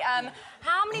peasy.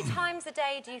 How many times a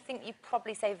day do you think you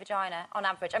probably say vagina on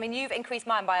average? I mean, you've increased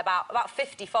mine by about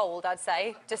 50-fold, I'd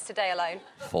say, just today alone.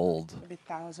 Fold. Maybe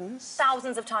thousands.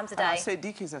 Thousands of times a day. And I say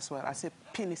dickies as well. I say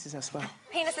penises as well.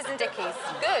 Penises and dickies.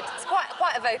 Good. It's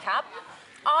quite a vocab.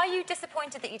 Are you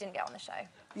disappointed that you didn't get on the show?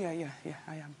 Yeah,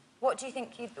 I am. What do you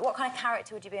think? What kind of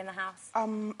character would you be in the house? I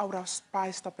would have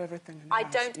spiced up everything. In the I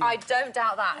house, don't. yeah. I don't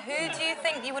doubt that. Who do you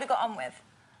think you would have got on with?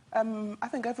 I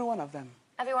think every one of them.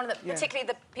 Every one of them, Yeah. particularly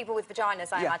the people with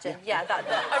vaginas, I Yeah, imagine. yeah.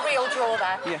 A real draw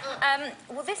there. Yeah.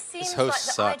 Well, this seems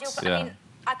host like the sucks. ideal. Yeah. I mean,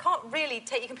 I can't really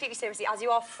take you completely seriously as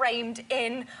you are framed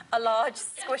in a large,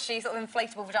 squishy, sort of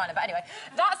inflatable vagina. But anyway,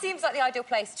 that seems like the ideal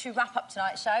place to wrap up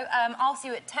tonight's show. I'll see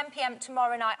you at 10 p.m.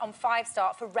 tomorrow night on 5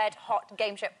 Star for red hot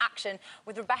game show action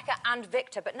with Rebecca and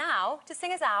Victor. But now, to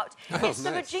sing us out, it's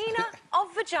the Regina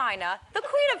of Vagina, the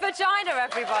Queen of Vagina,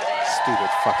 everybody. Stupid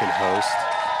fucking host.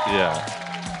 Yeah.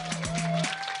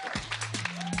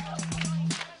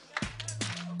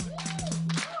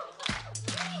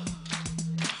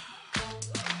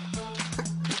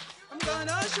 I'm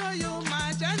gonna show you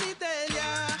my genitalia.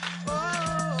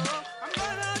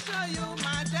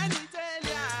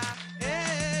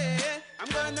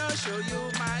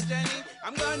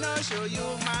 I'm gonna show you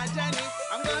my Jenny.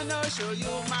 I'm gonna show you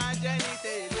my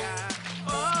genitalia.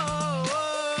 Oh,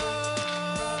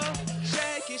 oh,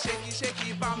 shaky, shaky,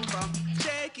 shaky, bum bum.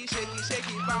 Shaky, shaky,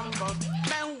 shaky, bum bum.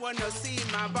 Men wanna see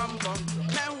my bum bum.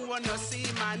 Men wanna see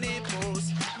my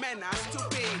nipples. Men are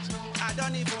stupid. I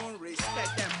don't even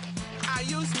respect them. I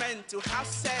use men to have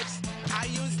sex. I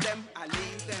use them, I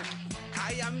leave them.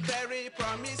 I am very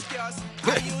promiscuous.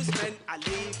 I use men, I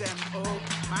leave them. Oh,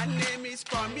 my name is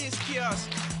promiscuous.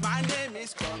 My name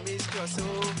is promiscuous.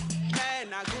 Oh,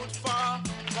 men are good for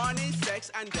money,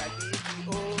 sex, and daddy.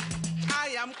 Oh,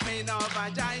 I am queen of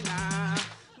vagina.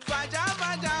 Vagina.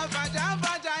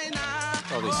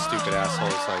 All these stupid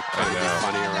assholes like trying to be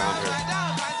funny around her.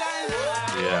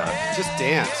 Yeah. Just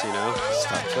dance, you know?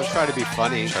 Stop. Don't try to be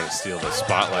funny. Try to steal the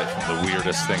spotlight from the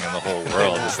weirdest thing in the whole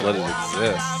world. Just let it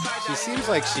exist. She seems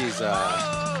like she's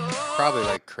probably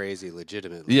like crazy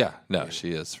legitimately. Yeah. No,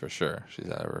 she is for sure. She's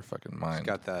out of her fucking mind. She's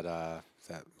got that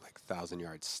like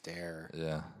 1,000-yard stare.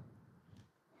 Yeah.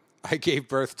 I gave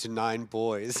birth to 9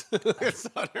 boys. It's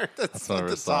on her. That's at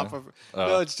the top of. Oh.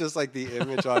 No, it's just like the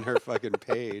image on her fucking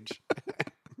page.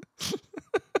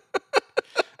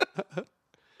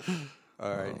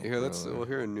 All right, here we'll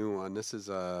hear a new one. This is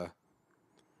okay.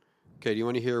 Do you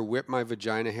want to hear "Whip My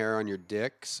Vagina Hair on Your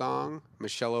Dick" song?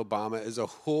 Michelle Obama is a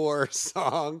whore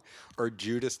song, or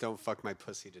Judas Don't Fuck My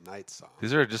Pussy Tonight song?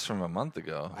 These are just from a month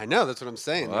ago. I know. That's what I'm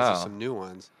saying. Wow. These are some new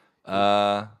ones.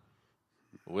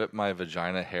 Whip my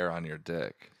vagina hair on your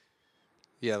dick.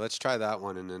 Yeah, let's try that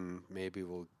one, and then maybe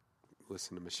we'll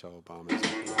listen to Michelle Obama.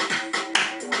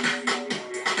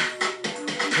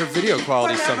 Her video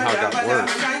quality somehow got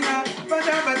worse.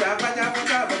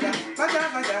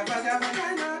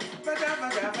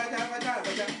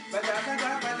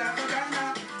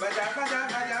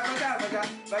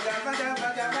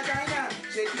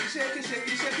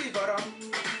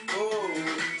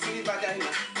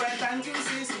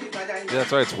 Yeah,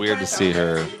 that's why it's weird to see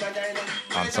her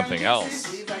on something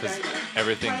else. Because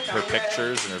everything, her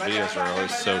pictures and her videos are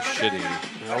always so shitty.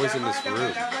 They're always in this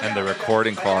room. And the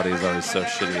recording quality is always so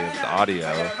shitty of the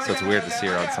audio. So it's weird to see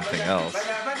her on something else.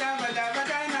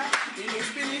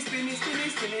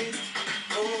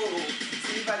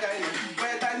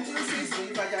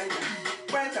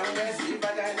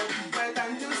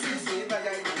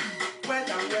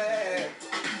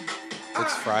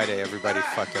 It's Friday. Everybody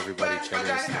fuck everybody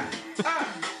generously.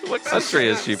 What country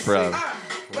is she from?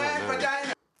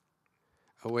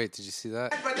 Oh wait, did you see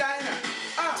that?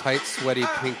 Tight, sweaty,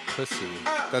 pink pussy.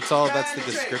 That's all. That's the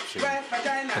description.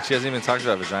 And she hasn't even talked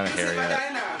about vagina hair yet.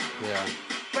 Yeah.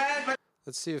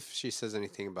 Let's see if she says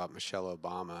anything about Michelle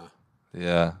Obama.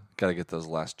 Yeah, gotta get those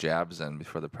last jabs in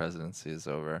before the presidency is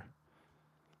over.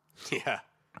 Yeah.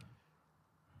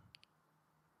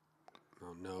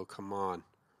 Oh no! Come on.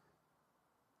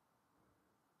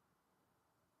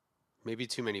 Maybe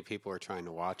too many people are trying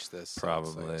to watch this. So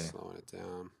Probably. it's like slowing it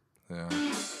down. Yeah.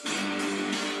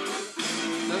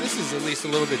 Now this is at least a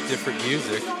little bit different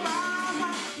music.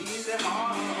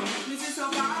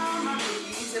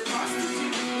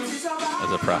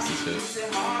 As a prostitute.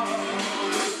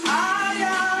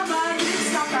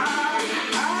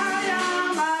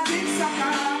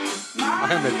 I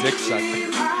am a dick sucker.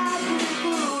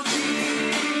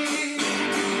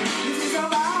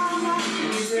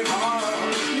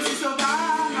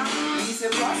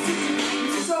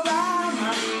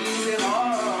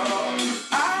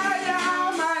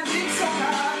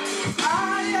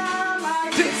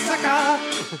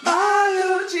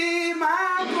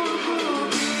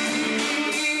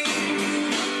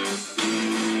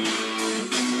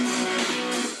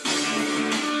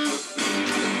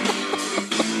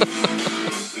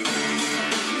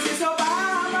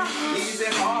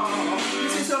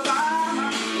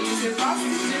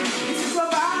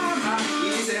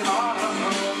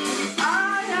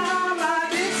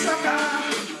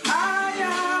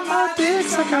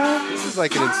 This is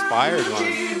like an inspired one.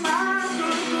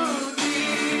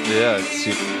 Yeah,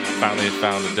 she finally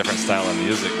found a different style of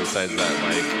music besides that,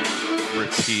 like,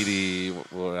 repeaty,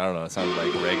 well, I don't know, it sounded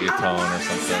like reggaeton or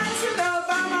something.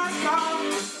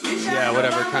 Yeah,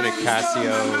 whatever kind of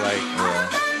Casio, like,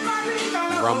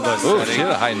 rumba setting. Ooh, she hit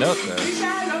a high note there.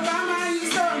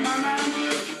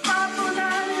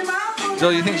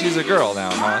 Jill, you think she's a girl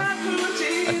now, huh?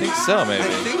 I think so, maybe.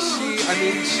 I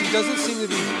mean, she doesn't seem to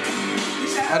be,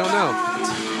 I don't know.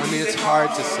 It's hard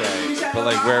to say. But,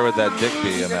 like, where would that dick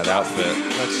be in that outfit?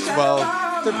 Well,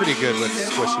 they're pretty good with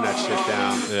squishing that shit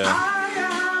down. Yeah.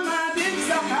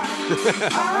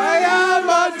 I am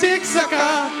a dick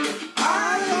sucker.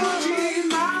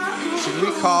 Should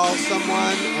we call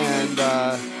someone and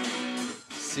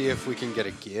see if we can get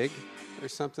a gig? or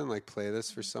something? Like play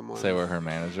this for someone? Say we're her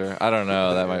manager. I don't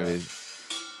know. That might be.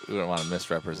 We don't want to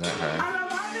misrepresent her.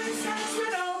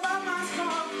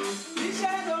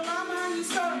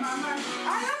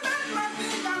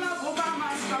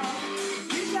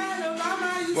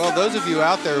 Well, those of you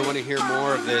out there who want to hear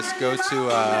more of this, go to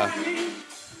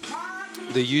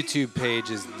the YouTube page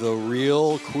is The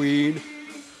Real Queen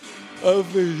of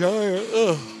Vagina.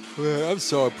 Oh, man, I'm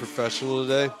so unprofessional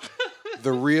today.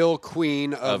 The Real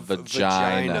Queen of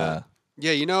Vagina.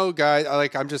 Yeah, you know, guys,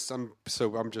 I'm just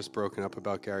broken up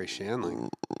about Gary Shandling.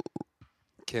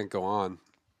 Can't go on.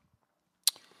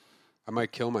 I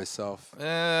might kill myself.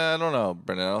 I don't know,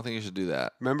 Brendan. I don't think you should do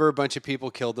that. Remember a bunch of people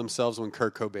killed themselves when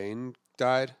Kurt Cobain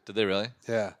died? Did they really?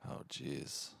 Yeah. Oh,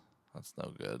 jeez. That's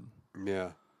no good.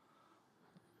 Yeah.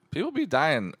 People be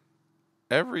dying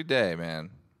every day,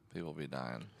 man. People be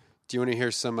dying. Do you want to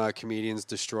hear some comedians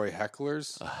destroy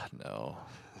hecklers? No.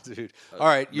 Dude. All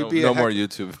right. You'd be no more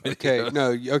YouTube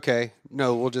videos. Okay.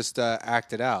 No, we'll just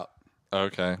act it out.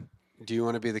 Okay. Do you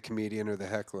want to be the comedian or the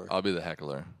heckler? I'll be the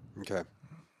heckler. Okay.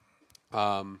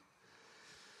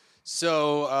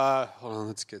 So, hold on.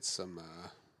 Let's get some...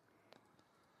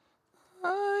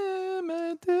 I am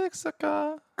a dick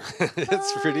sucker.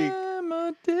 That's pretty... I am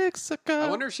a dick sucker. I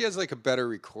wonder if she has like a better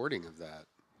recording of that.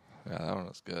 Yeah, that one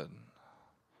was good.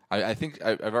 I think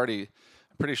I'm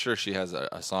pretty sure she has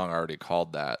a song already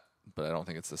called that, but I don't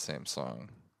think it's the same song.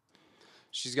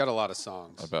 She's got a lot of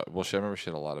songs. I remember she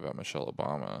had a lot about Michelle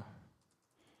Obama.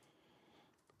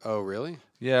 Oh, really?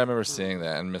 Yeah, I remember seeing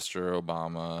that. And Mr.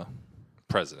 Obama,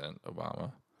 President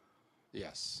Obama.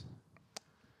 Yes.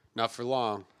 Not for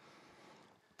long.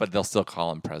 But they'll still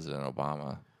call him President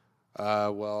Obama.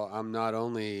 Well, I'm not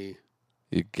only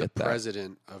the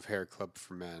president of Hair Club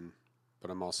for Men, but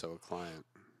I'm also a client.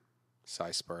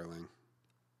 Cy Sperling.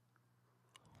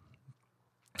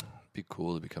 Be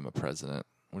cool to become a president.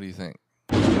 What do you think?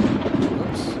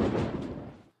 Oops.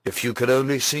 If you could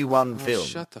only see one film.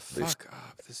 Shut the fuck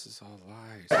up. This is all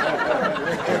lies.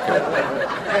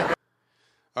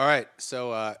 All right.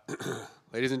 So,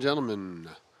 ladies and gentlemen,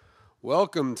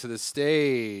 welcome to the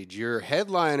stage. Your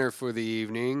headliner for the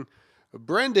evening,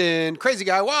 Brendan Crazy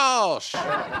Guy Walsh.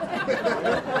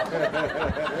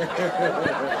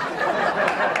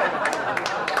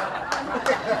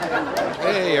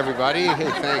 Hey, everybody. Hey,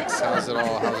 thanks. How's it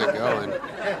going?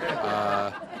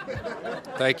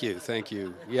 Thank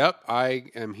you. Yep, I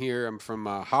am here. I'm from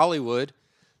Hollywood.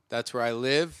 That's where I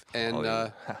live.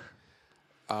 And,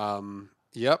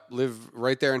 yep, live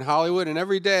right there in Hollywood. And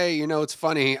every day, you know, it's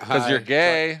funny. Because you're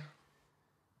gay.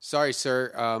 Sorry,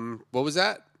 sir. What was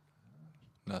that?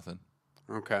 Nothing.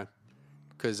 Okay.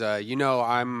 Because, you know,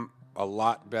 I'm a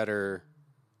lot better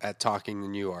at talking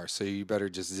than you are, so you better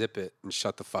just zip it and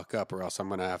shut the fuck up, or else I'm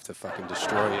going to have to fucking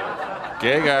destroy you.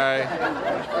 Gay guy.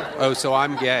 Oh, so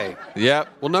I'm gay. Yep.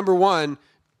 Well, number one,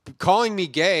 calling me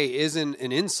gay isn't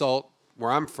an insult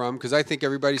where I'm from, because I think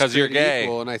everybody's created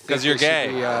equal, and I think because you're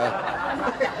gay.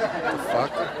 What the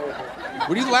fuck?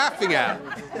 What are you laughing at?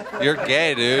 You're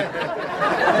gay, dude. No,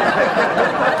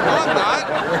 I'm not.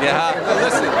 Yeah. No,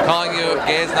 listen. Calling you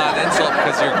gay is not an insult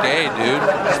because you're gay, dude.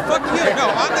 Fuck you. No,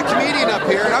 I'm the comedian up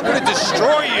here, and I'm going to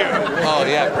destroy you. Oh,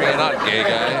 yeah, bring it on, gay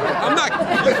guy. I'm not.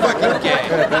 You're fucking gay.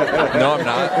 No, I'm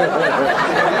not.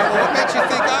 What makes you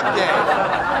think I'm gay?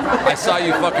 I saw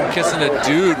you fucking kissing a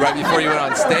dude right before you went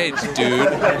on stage, dude.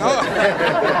 No,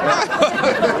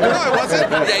 I wasn't.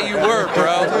 Yeah, you were,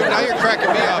 bro. Dude, now you're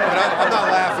cracking me up, but I'm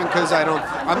not laughing because I don't.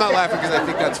 I'm not laughing because I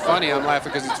think that's funny. I'm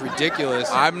laughing because it's ridiculous.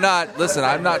 I'm not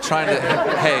trying to.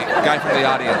 Hey, guy from the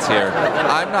audience here.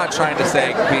 I'm not trying to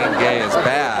say being gay is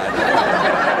bad.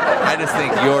 I just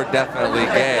think you're definitely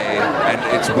gay, and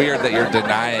it's weird that you're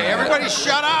denying it. Everybody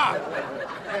shut up!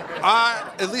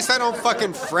 At least I don't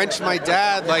fucking French my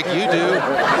dad like you do.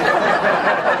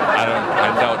 I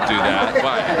don't do that.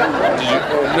 Why? You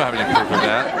don't have any proof of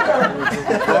that.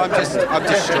 Well, I'm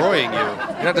destroying you.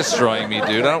 You're not destroying me,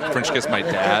 dude. I don't French kiss my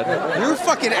dad. You're a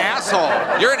fucking asshole.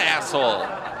 You're an asshole.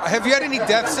 Have you had any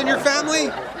deaths in your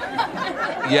family?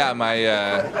 Yeah,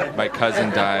 my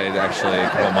cousin died actually a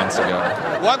couple months ago.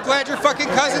 Well, I'm glad your fucking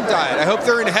cousin died. I hope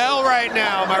they're in hell right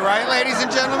now. Am I right, ladies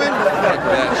and gentlemen? Fuck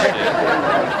that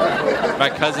shit. My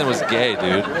cousin was gay,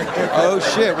 dude. Oh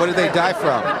shit! What did they die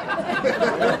from?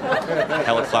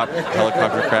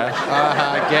 Helicopter crash.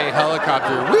 Gay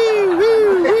helicopter. Woo,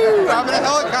 woo, woo! I'm in a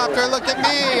helicopter. Look at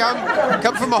me. I'm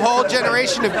come from a whole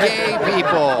generation of gay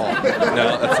people.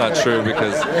 No, that's not true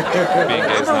because being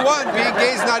gay. Number one, being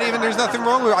gay is not even. There's nothing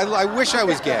wrong with it. I wish I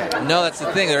was gay. No, that's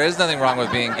the thing. There is nothing wrong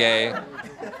with being gay.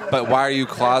 But why are you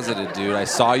closeted, dude? I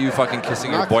saw you fucking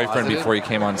kissing your boyfriend before you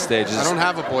came on stage. I don't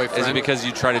have a boyfriend. Is it because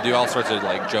you try to do all sorts of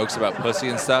like jokes about pussy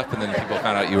and stuff, and then people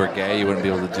found out you were gay, you wouldn't be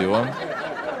able to do them?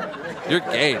 You're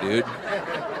gay, dude.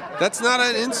 That's not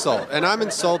an insult, and I'm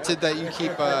insulted that you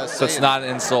keep saying. So it's not an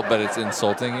insult, but it's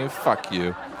insulting you? Fuck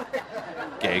you,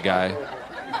 gay guy.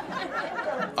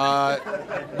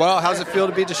 Well, how's it feel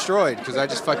to be destroyed? Because I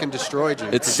just fucking destroyed you.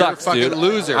 It sucks, you're a fucking dude.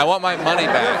 loser. I want my money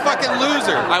back. You're a fucking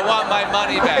loser. I want my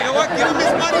money back. You know what? Give him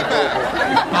his money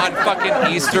back. On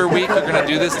fucking Easter week, you're gonna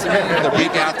do this to me? The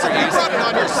week after You Easter? brought it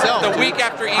on yourself. The dude. week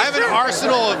after Easter? I have an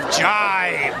arsenal of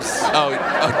jibes. Oh,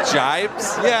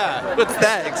 jibes? Yeah. What's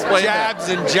that? Explain Jabs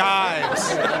and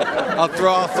jibes. I'll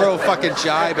throw a fucking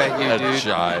jibe at you, dude. A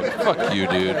jibe. Fuck you,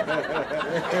 dude.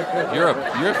 You know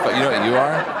what you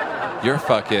are? You're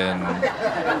fucking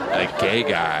a gay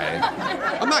guy.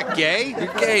 I'm not gay.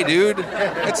 You're gay, dude.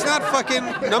 It's not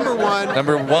fucking number one.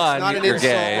 Number one, it's not an you're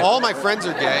insult. gay. All my friends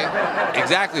are gay.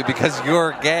 Exactly, because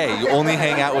you're gay. You only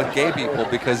hang out with gay people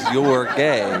because you're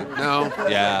gay. No.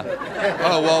 Yeah.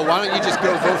 Oh, well, why don't you just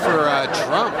go vote for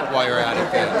Trump while you're at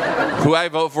it then? Who I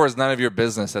vote for is none of your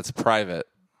business. That's private.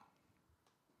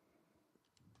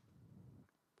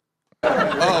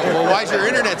 Oh, well, why is your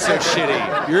internet so shitty?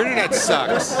 Your internet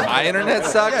sucks. My internet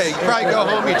sucks? Yeah, you probably go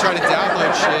home, you try to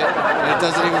download shit, and it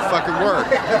doesn't even fucking work.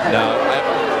 No.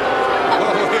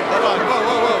 Hold on.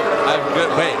 Whoa. I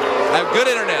have good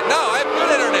internet. No, I have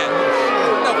good internet.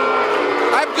 No.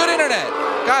 I have good internet.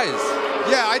 Guys.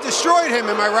 Yeah, I destroyed him.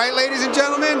 Am I right, ladies and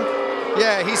gentlemen?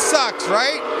 Yeah, he sucks,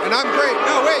 right? And I'm great.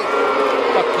 No, wait.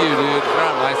 Fuck you, dude. You're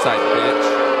on my side,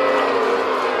 bitch.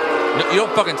 No, you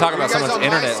don't fucking talk about someone's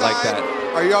internet like that.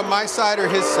 Are you on my side or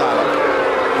his side?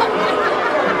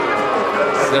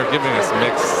 They're giving us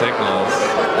mixed signals.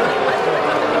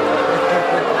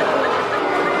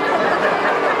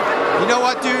 You know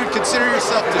what, dude? Consider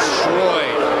yourself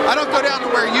destroyed. I don't go down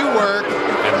to where you work.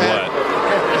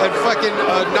 And fucking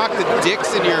knock the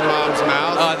dicks into your mom's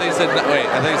mouth. Oh, I think you said,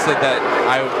 wait, I think you said that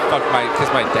I would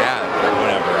kiss my dad or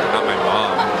whatever, not my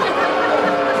mom.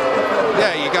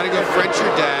 Yeah, you gotta go French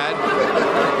your dad.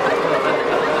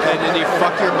 And then you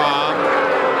fuck your mom.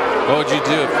 What would you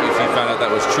do if you found out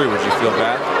that was true? Would you feel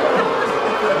bad?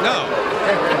 No.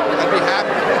 I'd be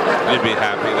happy. You'd be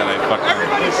happy that I fucking...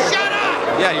 Everybody shut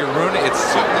up! Yeah, you're ruining... It's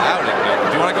too loud in here.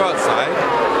 Do you want to go outside?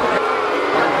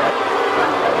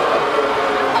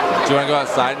 Do you want to go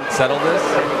outside and settle this?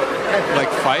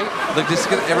 Like fight? Like just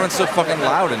get, everyone's so fucking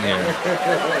loud in here.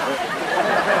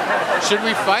 Should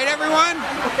we fight, everyone?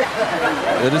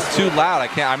 It is too loud.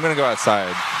 I'm going to go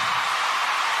outside.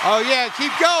 Oh, yeah,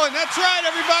 keep going. That's right,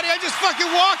 everybody. I just fucking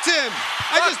walked him.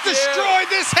 I just destroyed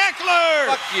this heckler.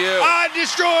 Fuck you. I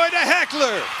destroyed a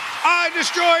heckler. I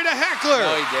destroyed a heckler.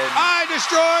 No, he didn't. I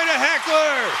destroyed a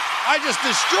heckler. I just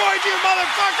destroyed you,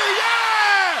 motherfucker.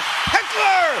 Yeah!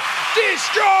 Heckler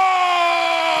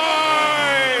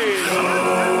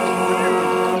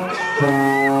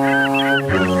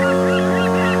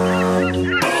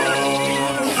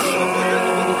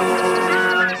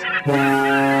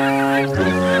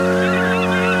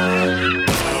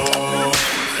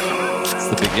It's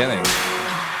the beginning.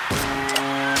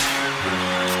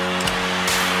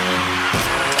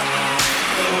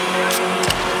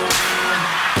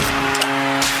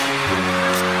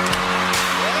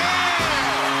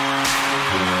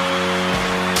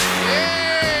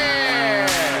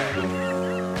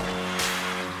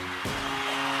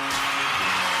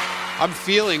 I'm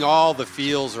feeling all the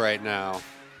feels right now.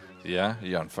 Yeah?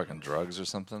 You on fucking drugs or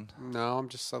something? No,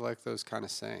 I like those kind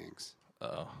of sayings.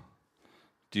 Oh.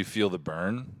 Do you feel the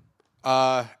burn?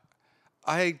 I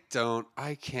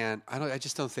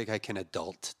just don't think I can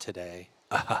adult today.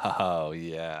 Oh,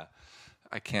 yeah.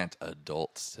 I can't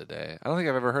adult today. I don't think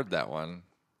I've ever heard that one.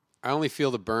 I only feel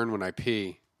the burn when I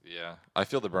pee. Yeah. I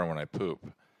feel the burn when I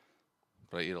poop.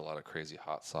 But I eat a lot of crazy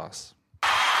hot sauce.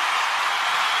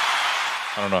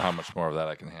 I don't know how much more of that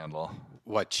I can handle.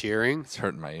 What, cheering? It's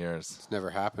hurting my ears. It's never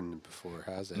happened before,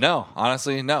 has it? No,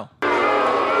 honestly, no.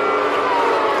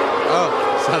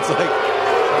 Oh, sounds like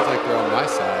they're on my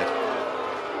side.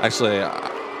 Actually,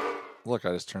 look,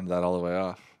 I just turned that all the way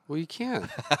off. Well, you can't.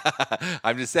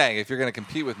 I'm just saying, if you're going to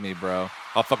compete with me, bro,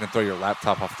 I'll fucking throw your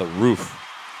laptop off the roof.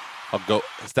 I'll go,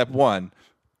 step 1,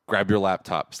 grab your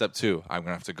laptop. Step 2, I'm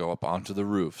going to have to go up onto the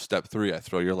roof. Step 3, I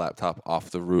throw your laptop off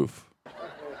the roof.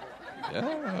 Yeah.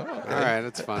 Okay. All right,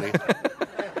 that's funny.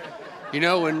 You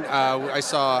know, when I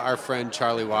saw our friend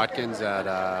Charlie Watkins at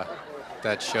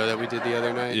that show that we did the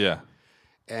other night? Yeah.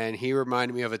 And he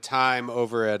reminded me of a time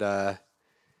over at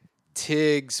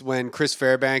Tiggs when Chris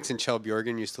Fairbanks and Chell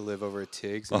Bjorgen used to live over at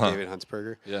Tiggs and David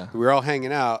Huntsberger. Yeah. We were all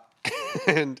hanging out.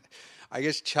 and I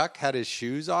guess Chuck had his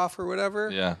shoes off or whatever.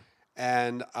 Yeah.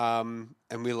 And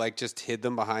we like just hid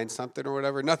them behind something or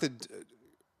whatever. Nothing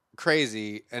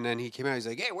crazy. And then he came out. He's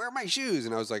like, "Hey, where are my shoes?"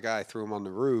 And I was like, "I threw them on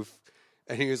the roof."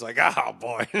 And he was like, "Oh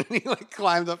boy!" And he like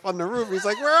climbed up on the roof. He's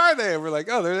like, "Where are they?" And we're like,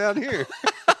 "Oh, they're down here."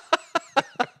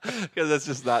 Because that's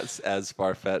just not as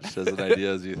far fetched as an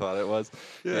idea as you thought it was.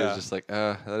 Yeah. It was just like,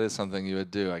 that is something you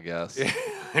would do, I guess. Yeah,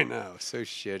 I know, so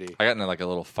shitty. I got into like a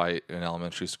little fight in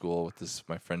elementary school with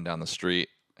my friend down the street.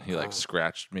 He like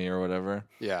scratched me or whatever.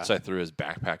 Yeah. So I threw his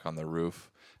backpack on the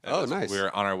roof. And nice. We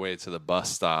were on our way to the bus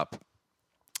stop.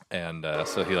 And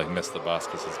so he like missed the bus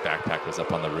because his backpack was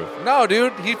up on the roof. No,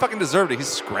 dude, he fucking deserved it. He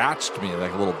scratched me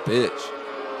like a little bitch.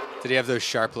 Did he have those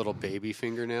sharp little baby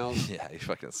fingernails? Yeah, he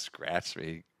fucking scratched me.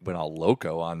 He went all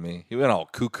loco on me. He went all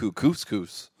cuckoo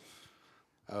coos.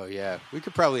 Oh, yeah. We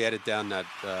could probably edit down that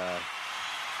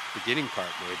beginning part,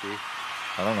 maybe.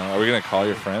 I don't know. Are we going to call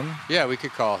your friend? Yeah, we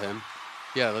could call him.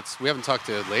 Yeah, we haven't talked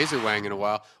to Laserwang in a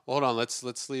while. Well, hold on.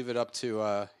 Let's leave it up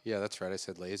to, yeah, that's right. I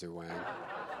said Laserwang.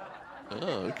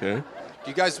 Oh, okay.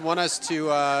 Do you guys want us to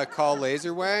call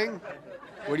Laserwang?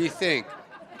 What do you think?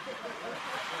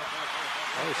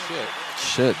 Oh, shit.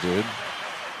 Shit, dude.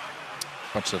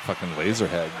 Bunch of fucking laser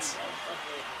heads.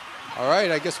 All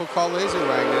right, I guess we'll call Laserwang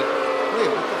then. Wait,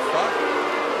 what the fuck?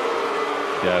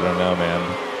 Yeah, I don't know, man.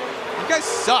 You guys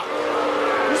suck.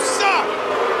 You suck.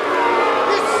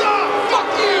 You suck.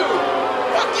 Fuck you.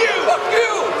 Fuck you. Fuck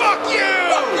you. Fuck you.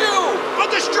 Fuck you.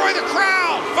 I'll destroy the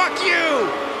crowd. Fuck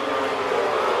you.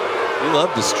 You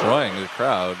love destroying the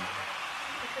crowd.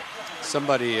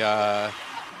 Somebody,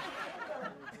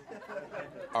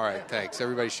 all right, thanks.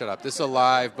 Everybody shut up. This is a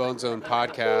live Bone Zone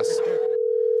podcast.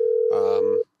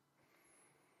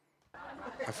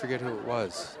 I forget who it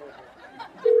was.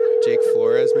 Jake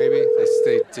Flores, maybe?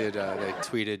 They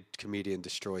tweeted comedian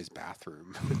destroys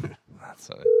bathroom. That's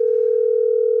it.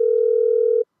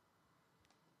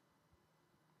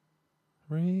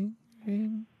 Ring,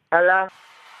 ring. Hello?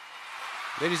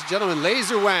 Ladies and gentlemen,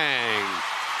 Laserwang.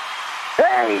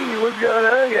 Hey, what's going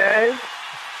on, guys?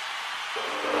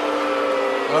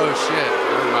 Oh, shit.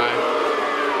 Never mind.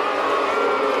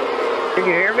 Can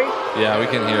you hear me? Yeah, we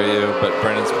can hear you, but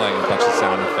Brennan's playing a bunch of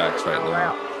sound effects right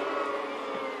now,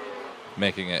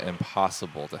 making it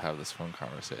impossible to have this phone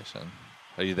conversation.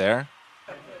 Are you there?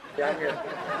 Yeah, I'm here.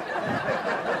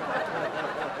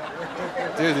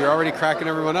 Dude, you're already cracking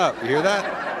everyone up. You hear that?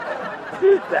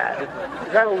 Who's that?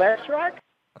 Is that a laugh track?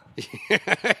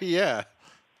 Yeah.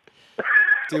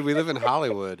 Dude, we live in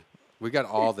Hollywood. We got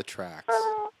all the tracks.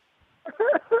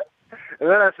 And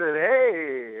then I said,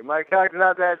 hey, my cock's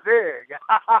not that big.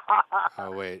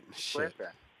 Oh, wait. Shit.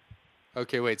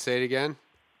 Okay, wait. Say it again.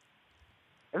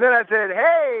 And then I said,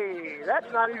 hey,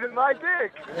 that's not even my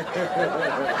dick.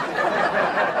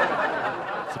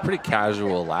 It's a pretty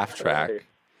casual laugh track.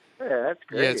 Yeah, that's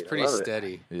great. Yeah, it's pretty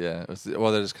steady. Yeah.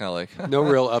 Well, they're just kind of like... No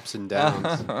real ups and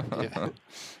downs. Yeah.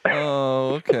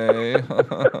 Oh, okay. It's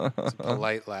a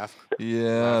polite laugh.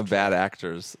 Yeah, bad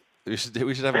actors. We should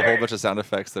have a whole bunch of sound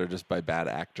effects that are just by bad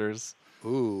actors.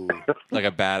 Ooh. Like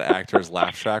a bad actor's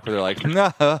laugh track where they're like,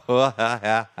 no.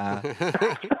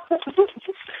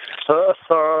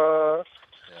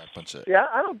 Yeah,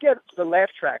 I don't get the laugh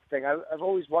track thing. I've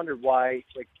always wondered why,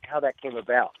 like, how that came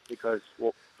about. Because,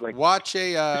 well, like, watch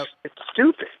a. It's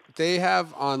stupid. They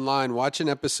have online. Watch an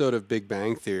episode of Big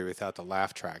Bang Theory without the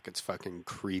laugh track. It's fucking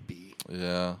creepy.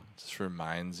 Yeah, just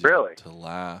reminds you to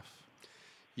laugh.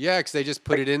 Yeah, because they just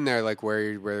put it in there, like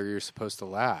where you're supposed to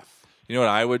laugh. You know what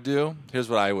I would do? Here's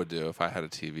what I would do if I had a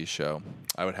TV show.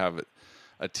 I would have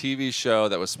a TV show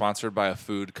that was sponsored by a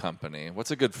food company.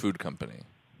 What's a good food company?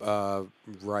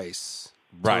 Rice.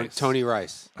 Tony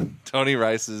Rice. Tony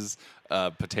Rice's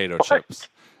potato chips.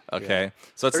 Okay, Yeah.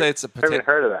 So let's say it's a potato. I haven't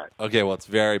heard of that. Okay, well, it's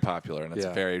very popular and it's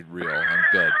very real and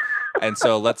good. And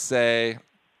so let's say,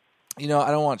 I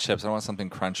don't want chips. I want something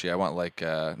crunchy. I want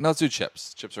no, let's do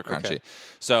chips. Chips are crunchy. Okay.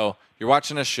 So you're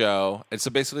watching a show, and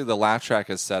so basically the laugh track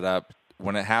is set up.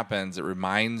 When it happens, it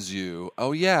reminds you,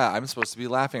 oh yeah, I'm supposed to be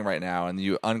laughing right now, and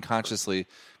you unconsciously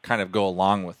kind of go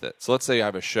along with it. So let's say you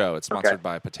have a show. It's sponsored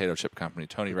by a potato chip company,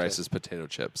 Tony Rice's Potato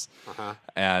Chips. Uh-huh.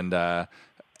 And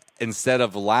instead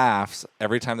of laughs,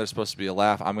 every time there's supposed to be a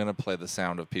laugh, I'm going to play the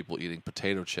sound of people eating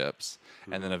potato chips.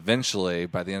 Mm-hmm. And then eventually,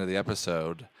 by the end of the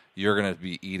episode, you're going to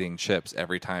be eating chips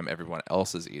every time everyone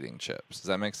else is eating chips. Does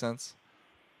that make sense?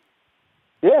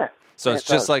 Yeah. So it's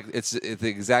just like it's the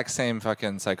exact same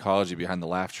fucking psychology behind the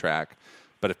laugh track.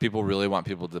 But if people really want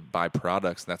people to buy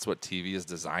products, and that's what TV is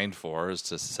designed for, is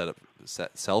to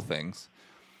sell things.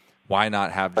 why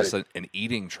not have just an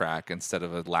eating track instead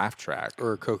of a laugh track?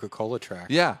 Or a Coca-Cola track.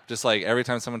 Yeah, just like every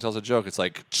time someone tells a joke, it's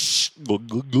like, glug,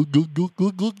 glug, glug, glug, glug,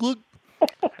 glug, glug, glug.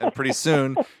 And pretty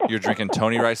soon, you're drinking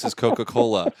Tony Rice's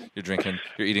Coca-Cola. You're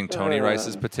eating Tony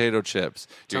Rice's potato chips.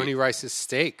 Tony Rice's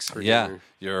steaks for dinner.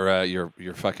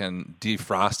 You're fucking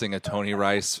defrosting a Tony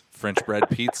Rice French bread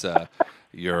pizza.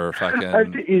 You're fucking. I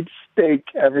have to eat steak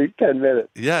every 10 minutes.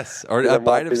 Yes, or a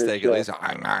bite of steak at least.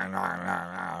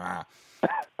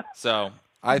 So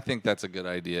I think that's a good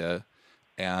idea.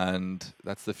 And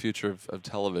that's the future of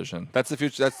television. That's the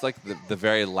future. That's like the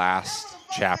very last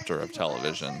chapter of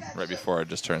television, right before it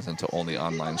just turns into only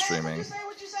online streaming.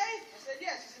 What you say? I said,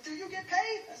 yes. He said, do you get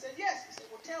paid? I said, yes. He said,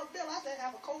 well, tell Bill I said,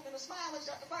 have a Coke and a smile and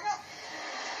shut the fuck up.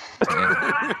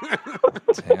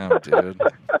 Damn, dude.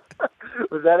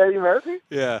 Was that Eddie Murphy?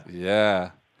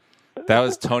 Yeah. That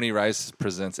was Tony Rice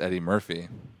Presents Eddie Murphy.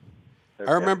 Okay.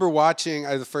 I remember watching,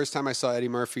 the first time I saw Eddie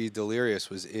Murphy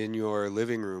Delirious was in your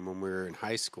living room when we were in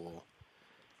high school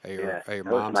at your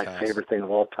mom's was my favorite thing of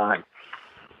all time.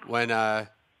 When, did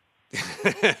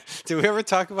we ever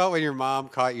talk about when your mom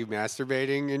caught you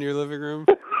masturbating in your living room?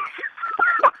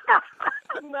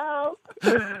 No.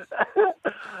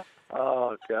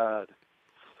 Oh, God.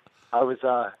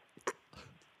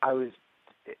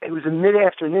 It was in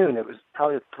mid-afternoon. It was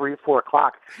probably 3 or 4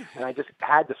 o'clock, and I just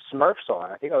had the Smurfs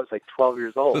on. I think I was like 12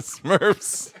 years old. The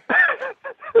Smurfs.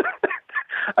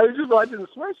 I was just watching the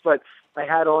Smurfs, but I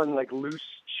had on like loose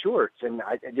shorts, and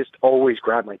I just always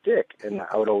grabbed my dick, and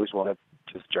I would always want to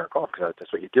just jerk off because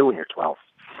that's what you do when you're 12.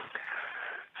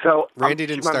 So Randy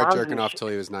didn't start jerking off till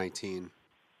he was 19.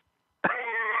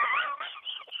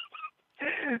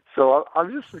 So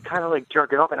I'm just kind of like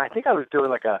jerking off, and I think I was doing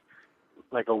like a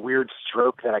weird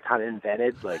stroke that I kind of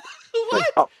invented, like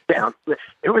up, down.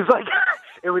 It was like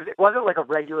it wasn't like a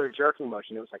regular jerking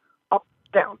motion. It was like up,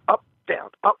 down, up, down,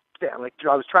 up, down. Like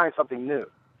I was trying something new.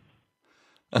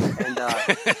 And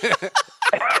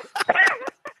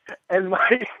and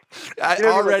my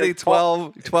already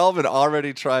 12 and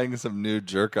already trying some new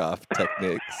jerk off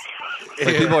techniques.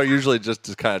 Like people are usually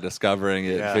just kind of discovering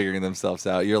it, figuring themselves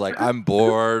out. You're like, I'm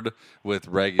bored with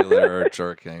regular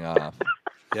jerking off.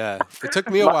 Yeah, it took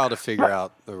me a while to figure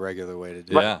out the regular way to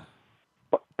do it. Yeah.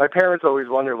 My parents always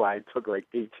wonder why I took like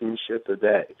 18 shits a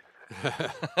day.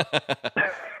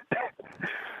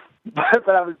 but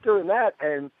I was doing that,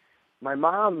 and my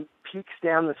mom peeks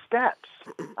down the steps.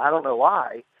 I don't know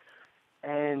why.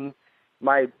 And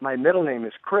my middle name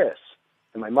is Chris,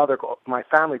 and my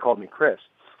family called me Chris.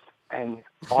 And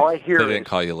all I hear They didn't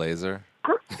call you Laser?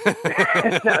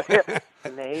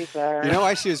 Laser. You know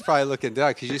why she was probably looking down?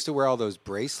 Because you used to wear all those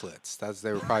bracelets.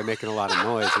 They were probably making a lot of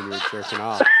noise when you were jerking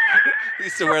off. You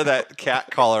used to wear that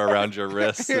cat collar around your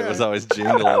wrist. It was always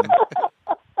jingling.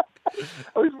 I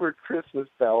always wear Christmas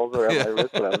bells around my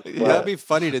wrist when I was 12. That'd be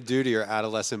funny to do to your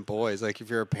adolescent boys. Like if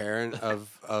you're a parent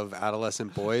of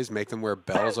adolescent boys, make them wear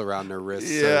bells around their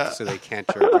wrists so they can't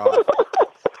jerk off.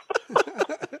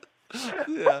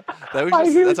 Yeah,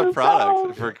 that's a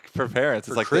product for parents.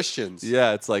 It's for like Christians.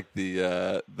 It's like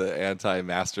the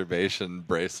anti-masturbation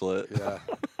bracelet. Yeah,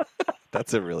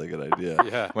 that's a really good idea.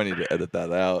 Yeah, we need to edit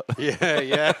that out.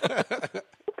 Yeah.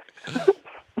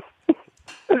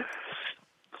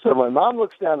 So my mom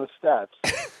looks down the steps,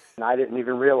 and I didn't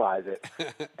even realize it.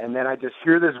 And then I just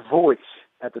hear this voice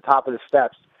at the top of the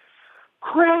steps,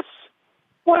 "Chris,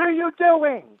 what are you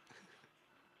doing?"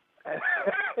 And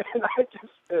I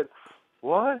just said,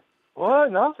 "What?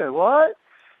 What? Nothing. What?"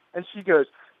 And she goes,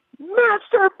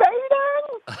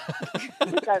 "Masturbating?"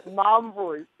 That mom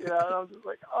voice, And I'm just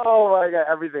like, "Oh my God!"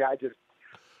 Everything.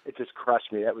 It just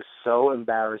crushed me. That was so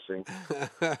embarrassing.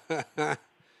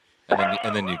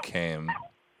 and then you came.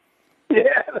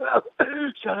 Yeah.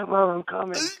 Shut up, Mom. I'm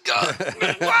coming.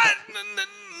 What?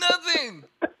 Nothing.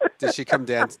 Did she come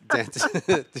dance? Did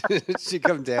she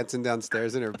come dancing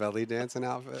downstairs in her belly dancing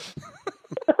outfit?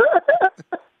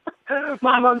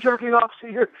 Mom, I'm jerking off to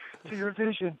your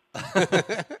vision.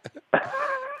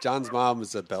 John's mom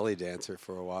was a belly dancer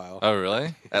for a while. Oh,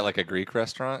 really? At like a Greek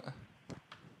restaurant?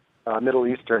 Middle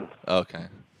Eastern. Okay.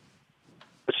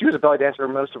 But she was a belly dancer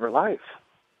most of her life.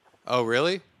 Oh,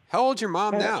 really? How old's your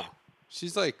mom now?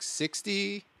 She's like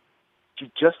 60.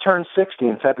 She just turned 60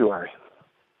 in February.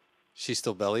 She's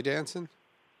still belly dancing?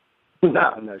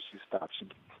 No, she stopped.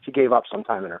 She gave up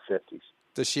sometime in her 50s.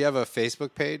 Does she have a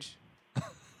Facebook page?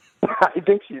 I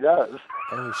think she does.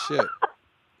 Oh, shit.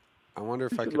 I wonder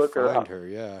if I could find her.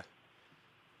 Yeah.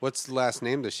 What's the last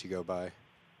name does she go by?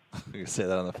 You can say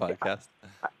that on the podcast.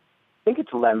 I think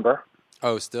it's Lember.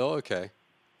 Oh, still? Okay.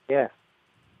 Yeah.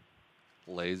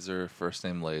 Laser, first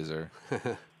name Laser.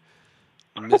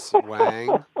 Miss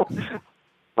Wang.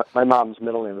 My mom's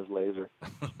middle name is Laser.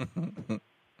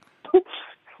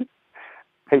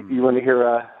 Hey, you want to hear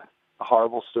a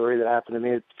horrible story that happened to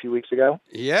me a few weeks ago?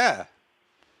 Yeah.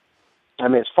 I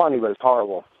mean, it's funny, but it's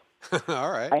horrible.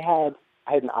 All right. I had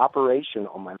an operation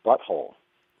on my butthole.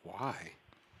 Why?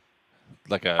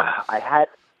 Like a I had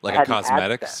a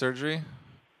cosmetic surgery?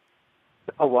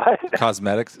 A what?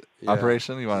 Cosmetics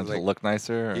operation? You wanted to look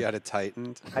nicer? Or? You had it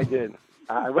tightened? I did.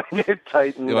 I wanted it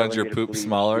tightened. You wanted your poop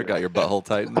smaller? Got your butthole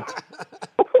tightened?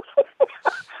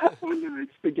 I wanted to make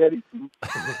spaghetti poop.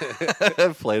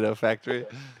 Play-Doh factory.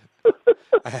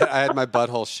 I had my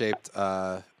butthole shaped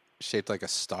like a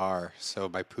star, so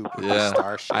my poop would be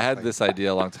star shaped. I had this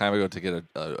idea a long time ago to get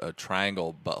a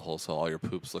triangle butthole so all your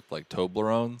poops looked like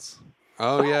Toblerones.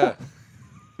 Oh, yeah.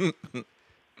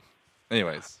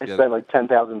 Anyways. I spent like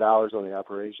 $10,000 on the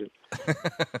operation.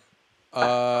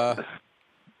 I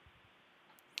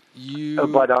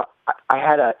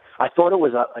thought it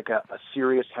was a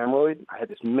serious hemorrhoid. I had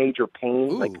this major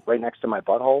pain like right next to my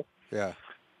butthole. Yeah.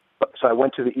 So I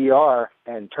went to the ER,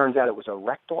 and turns out it was a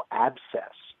rectal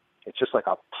abscess. It's just like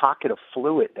a pocket of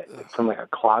fluid from like a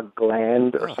clogged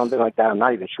gland or something like that. I'm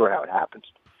not even sure how it happens.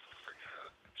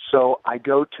 So I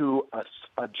go to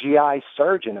a GI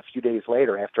surgeon a few days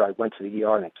later after I went to the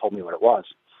ER and they told me what it was.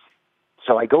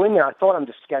 So I go in there. I thought I'm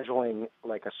just scheduling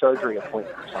like a surgery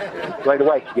appointment or something. Right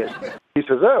away, he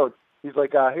says, he's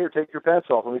like, here, take your pants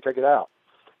off. Let me take it out.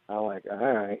 I'm like, all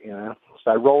right,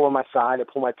 So I roll on my side. I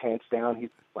pull my pants down. He's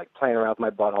like playing around with my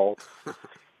butthole.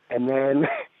 And then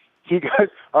he goes,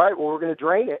 all right, well, we're going to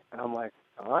drain it. And I'm like,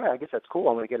 all right, I guess that's cool.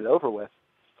 I'm going to get it over with.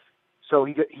 So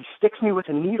he sticks me with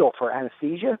a needle for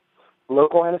anesthesia,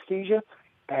 local anesthesia,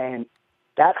 and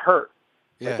that hurt.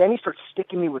 Yeah. But then he starts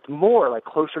sticking me with more, like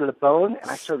closer to the bone,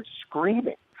 and I started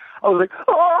screaming. I was like,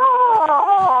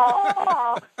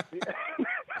 oh!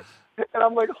 And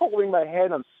I'm like holding my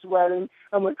head, I'm sweating.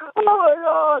 I'm like, oh my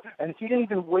God. And he didn't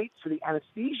even wait for the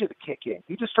anesthesia to kick in.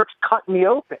 He just starts cutting me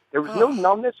open. There was no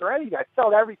numbness or anything. I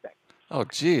felt everything. Oh,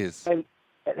 jeez. And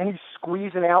then he's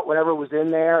squeezing out whatever was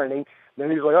in there, and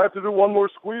then he's like, I have to do one more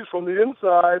squeeze from the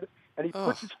inside. And he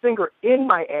puts his finger in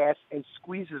my ass and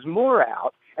squeezes more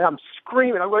out. And I'm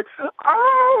screaming. I'm like,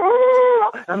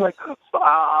 oh! And I'm like,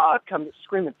 fuck. I'm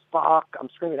screaming, fuck. I'm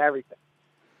screaming everything.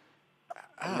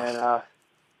 And then,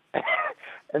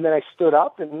 and then I stood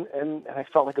up and I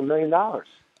felt like $1 million.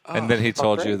 And then he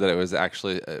told you that it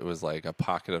was like a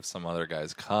pocket of some other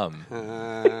guy's cum.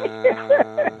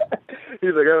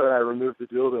 He's like, oh, and I removed the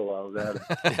dildo while I was at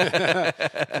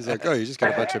it. He's like, oh, you just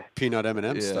got a bunch of peanut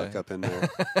M&Ms stuck up in there.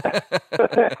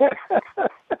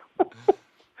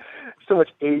 So much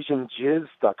Asian jizz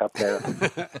stuck up there.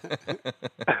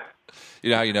 You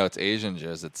know how you know it's Asian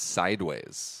jizz? It's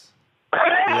sideways.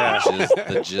 Yeah.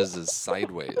 The jizz is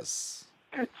sideways.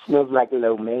 It smells like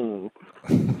lo mein.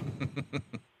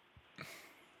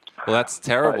 Well, that's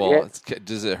terrible.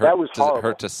 Does it hurt? That was horrible. It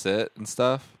hurt to sit and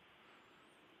stuff?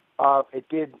 It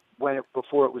did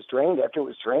before it was drained. After it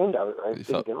was drained, I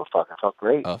didn't give a fuck. I felt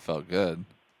great. Oh, it felt good.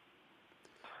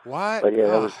 What? But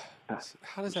yeah,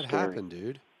 how does that happen,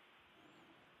 dude?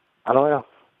 I don't know.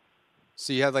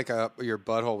 So you had your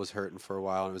butthole was hurting for a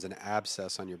while, and it was an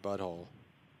abscess on your butthole.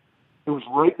 It was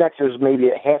right next. It was maybe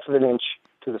a half of an inch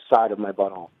to the side of my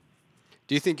butthole.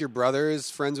 Do you think your brother is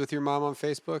friends with your mom on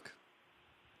Facebook?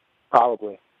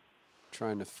 Probably.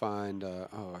 Trying to find. I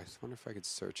wonder if I could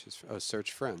search his. Oh,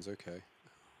 search friends. Okay.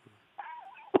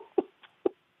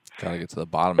 Gotta get to the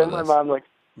bottom of this. My mom like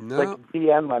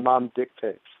DM my mom dick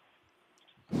pics.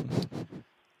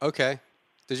 Okay.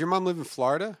 Does your mom live in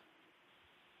Florida?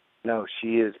 No,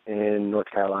 she is in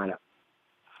North Carolina.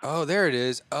 Oh, there it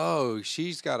is. Oh,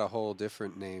 she's got a whole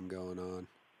different name going on.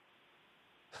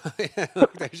 Yeah,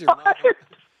 look, there's your mom.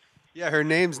 Yeah, her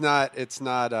name's not. It's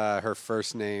not her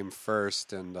first name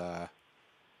first, and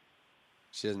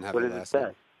she doesn't have a last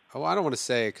name. Oh, I don't want to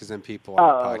say it because then people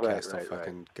on the podcast will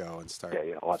fucking go and start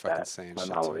fucking saying shit.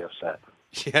 My mom will be upset.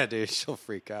 Yeah, dude, she'll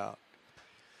freak out.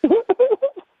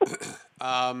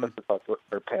 Talk to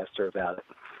her pastor about it.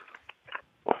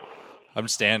 I'm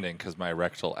standing because my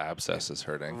rectal abscess is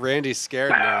hurting. Randy's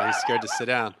scared now. He's scared to sit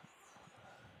down.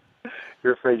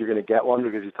 You're afraid you're going to get one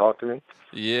because you talked to me?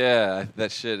 Yeah,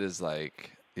 that shit is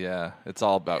like, it's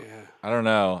all about, I don't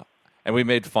know. And we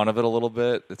made fun of it a little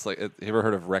bit. It's like, you ever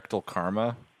heard of rectal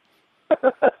karma?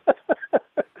 I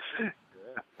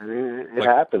mean, it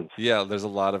happens. Yeah, there's a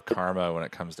lot of karma when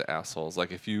it comes to assholes.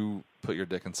 Like if you put your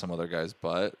dick in some other guy's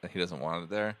butt and he doesn't want it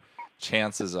there,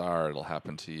 chances are it'll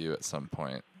happen to you at some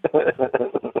point. Yeah,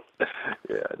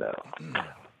 I know.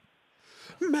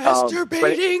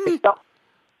 Masturbating.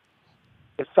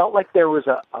 It felt like there was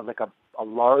a a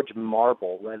large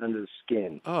marble right under the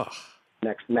skin. Ugh.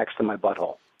 Next to my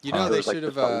butthole. You know, So they it was should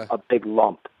like have. just a big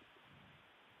lump.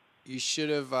 You should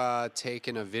have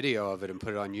taken a video of it and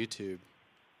put it on YouTube.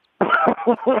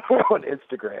 On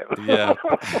Instagram. Yeah.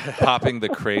 Popping the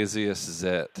craziest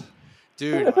zit.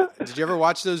 Dude, did you ever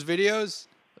watch those videos?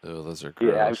 Oh, those are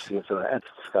gross. Yeah, I've seen some of that. That's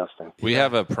disgusting. We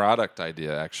have a product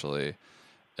idea, actually.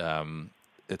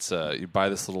 It's you buy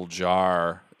this little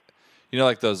jar, you know,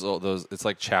 like those. It's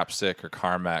like chapstick or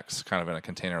Carmex, kind of in a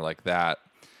container like that,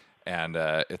 and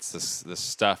it's this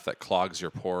stuff that clogs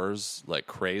your pores like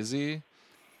crazy.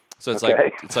 So it's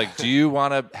like, do you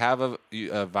want to have a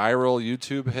viral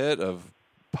YouTube hit of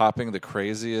popping the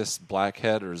craziest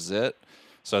blackhead or zit?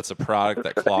 So it's a product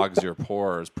that clogs your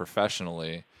pores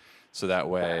professionally, so that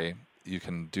way you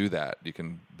can do that. You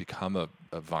can become a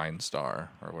Vine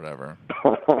star or whatever.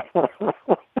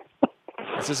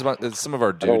 It's some of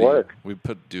our duty. We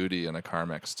put duty in a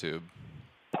Carmex tube.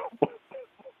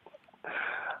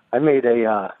 I made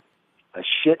a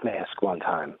shit mask one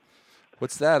time.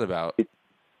 What's that about?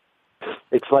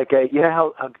 It's like you know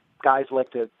how guys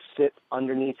like to sit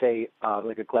underneath a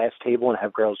like a glass table and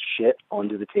have girls shit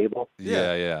onto the table?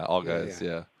 Yeah. All guys,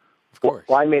 yeah. Of course.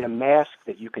 Well, I made a mask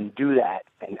that you can do that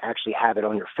and actually have it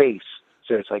on your face,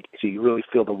 so it's like so you really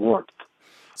feel the warmth.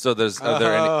 So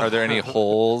are there any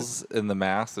holes in the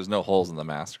mask? There's no holes in the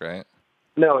mask, right?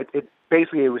 No, it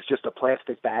basically it was just a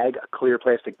plastic bag, a clear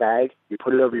plastic bag. You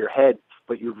put it over your head,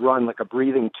 but you run like a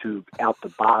breathing tube out the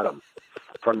bottom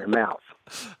from your mouth.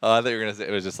 I thought you were gonna say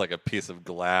it was just like a piece of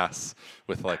glass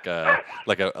with like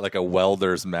a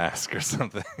welder's mask or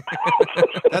something.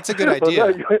 That's a good idea.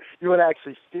 Well, no, you want to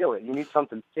actually feel it. You need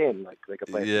something thin, like a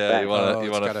plastic bag. Yeah, you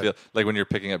want to feel like when you're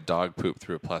picking up dog poop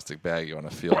through a plastic bag. You want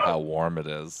to feel how warm it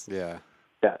is. Yeah.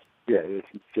 Yeah. You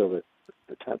can feel the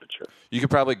temperature. You could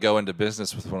probably go into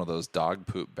business with one of those dog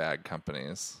poop bag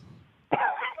companies.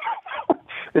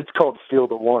 It's called Feel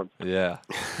the Warmth. Yeah.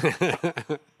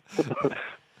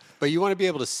 But you want to be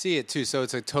able to see it too, so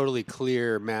it's a totally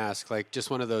clear mask, like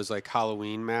just one of those like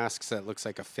Halloween masks that looks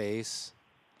like a face,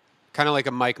 kind of like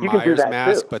a Mike Myers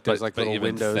mask, but there's like little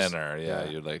even windows. Thinner. Yeah,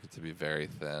 you'd like it to be very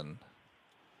thin.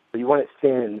 But you want it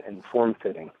thin and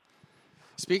form-fitting.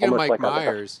 Speaking almost of Mike like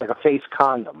Myers, like a face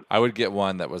condom. I would get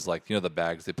one that was like, you know, the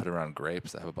bags they put around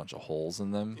grapes that have a bunch of holes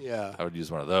in them. Yeah, I would use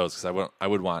one of those because I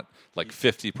would want like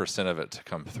 50% of it to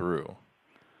come through.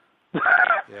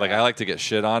 Yeah. Like I like to get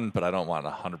shit on, but I don't want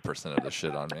 100% of the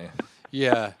shit on me.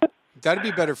 Yeah, that'd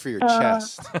be better for your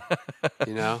chest.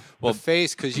 You know, well, the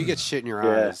face because you get shit in your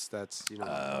eyes. That's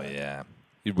Oh yeah,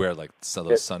 you'd wear like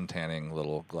those sun tanning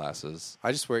little glasses.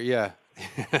 I just wear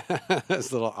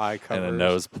those little eye covers and a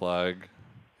nose plug.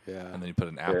 Yeah, and then you put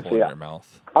an apple in your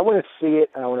mouth. I want to see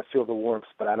it and I want to feel the warmth,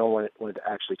 but I don't want it to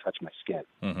actually touch my skin.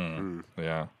 Mm-hmm.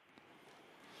 Yeah.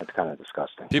 That's kind of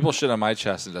disgusting. People shit on my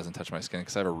chest and it doesn't touch my skin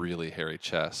because I have a really hairy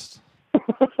chest.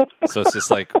 So it's just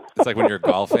like when you're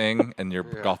golfing and your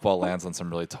golf ball lands on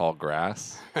some really tall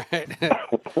grass. Right.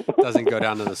 Doesn't go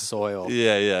down to the soil.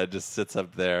 Yeah, it just sits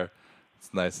up there.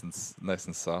 It's nice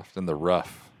and soft in the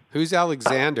rough. Who's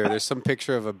Alexander? There's some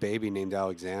picture of a baby named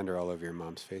Alexander all over your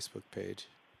mom's Facebook page.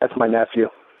 That's my nephew.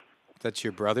 That's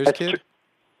your brother's kid?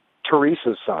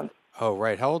 Teresa's son. Oh,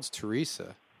 right. How old's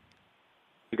Teresa?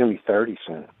 She's going to be 30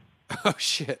 soon. Oh,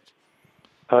 shit.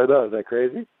 I know. Is that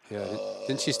crazy? Yeah.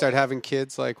 Didn't she start having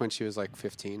kids like when she was like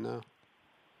 15 though?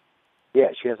 Yeah,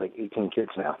 she has like 18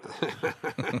 kids now.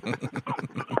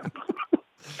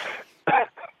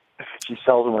 She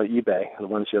sells them on eBay, the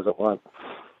ones she doesn't want.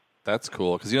 That's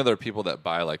cool because there are people that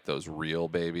buy like those real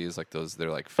babies, like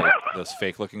they're like fake, those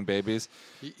fake looking babies.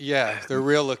 Yeah, they're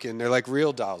real looking. They're like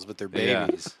real dolls, but they're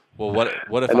babies. Yeah. Well,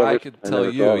 what if I could tell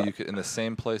you could in the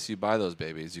same place you buy those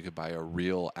babies, you could buy a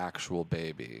real actual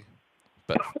baby,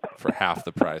 but for half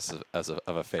the price of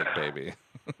a fake baby.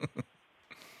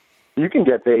 You can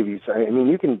get babies. I mean,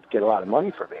 you can get a lot of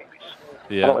money for babies.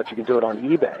 Yeah. I don't know if you can do it on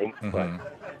eBay. Mm-hmm. But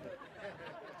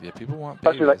yeah, people want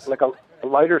babies. Especially like a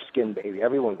lighter skinned baby.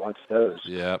 Everyone wants those.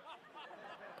 Yep.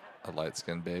 A light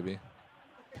skinned baby.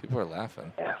 People are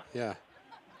laughing. Yeah.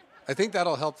 I think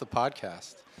that'll help the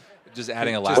podcast. Just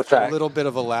adding a laugh just track. A little bit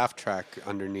of a laugh track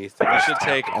underneath. We should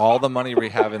take all the money we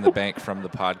have in the bank from the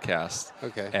podcast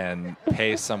and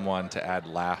pay someone to add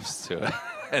laughs to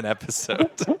an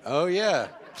episode. Oh, yeah.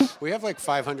 We have like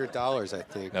 $500, I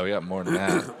think. No, we got more than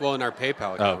that. Well, in our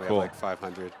PayPal account, we cool. have like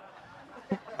 $500.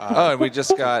 And we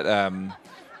just got,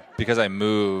 because I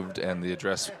moved and the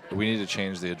address, we need to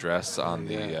change the address on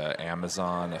the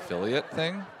Amazon affiliate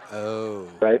thing. Oh.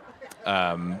 Right.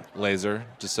 Laser,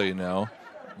 just so you know,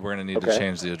 we're going to need to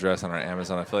change the address on our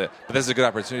Amazon affiliate. But this is a good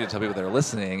opportunity to tell people that are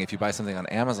listening, if you buy something on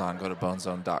Amazon, go to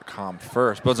bonezone.com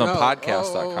first.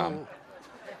 Bonezonepodcast.com.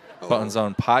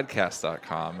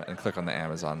 Bonezonepodcast.com and click on the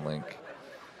Amazon link.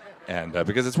 And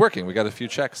because it's working, we got a few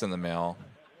checks in the mail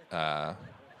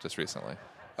just recently.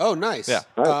 Oh, nice. Yeah.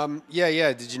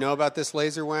 Yeah. Did you know about this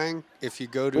Laserwang? If you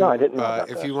go to, no, I didn't know about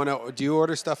if that. you want to, do you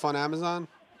order stuff on Amazon?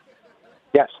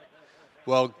 Yes.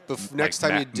 Well, next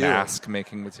time you do mask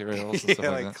making materials, and stuff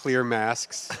like that. Clear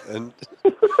masks and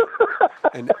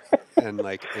and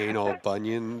like anal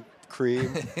bunion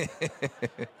cream.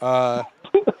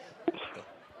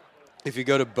 If you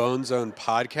go to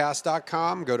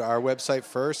bonezonepodcast.com, go to our website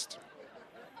first.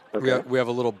 Okay. We have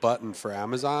a little button for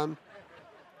Amazon.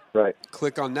 Right.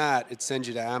 Click on that. It sends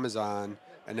you to Amazon,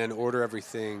 and then order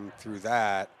everything through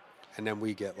that, and then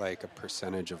we get like a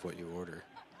percentage of what you order.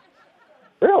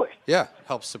 Really? Yeah,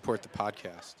 helps support the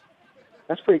podcast.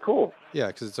 That's pretty cool. Yeah,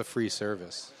 because it's a free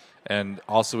service. And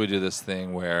also we do this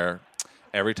thing where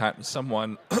every time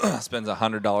someone spends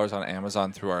 $100 on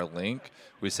Amazon through our link,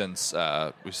 we send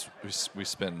we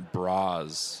spend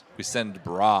bras. We send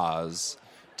bras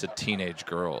to teenage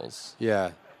girls.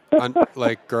 Yeah,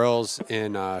 like girls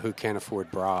in who can't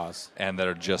afford bras and that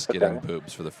are just getting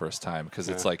boobs for the first time because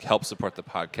it's like help support the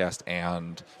podcast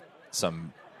and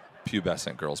some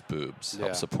pubescent girls' boobs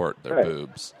help support their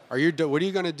boobs. What are you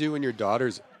going to do when your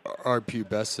daughters are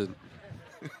pubescent?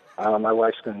 My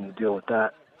wife's going to deal with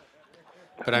that.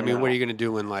 But I mean, what are you going to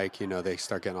do when they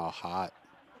start getting all hot?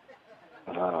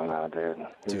 I don't know, dude.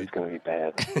 It's going to be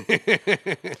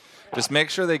bad. Just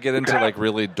make sure they get into like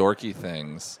really dorky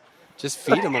things. Just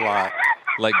feed them a lot.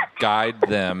 Like guide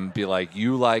them. Be like,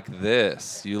 you like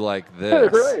this. You like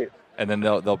this. Right. And then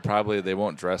they'll probably, they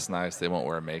won't dress nice. They won't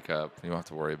wear makeup. You don't have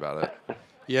to worry about it.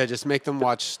 Yeah, just make them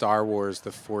watch Star Wars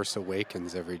The Force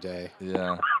Awakens every day.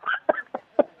 Yeah.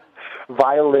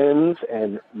 Violins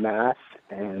and math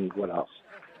and what else?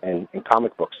 And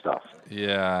comic book stuff.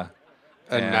 Yeah.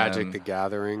 And Magic the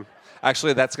Gathering.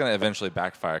 Actually, that's going to eventually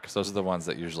backfire because those are the ones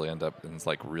that usually end up in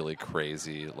like really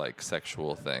crazy like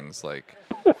sexual things. Like,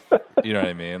 you know what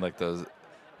I mean? Like those...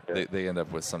 They end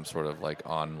up with some sort of like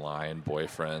online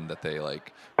boyfriend that they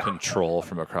like control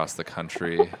from across the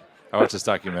country. I watched this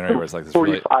documentary where it's like this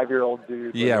 45-year-old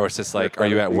dude. Yeah, where it's just like, are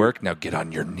you at work? Now get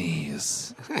on your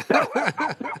knees.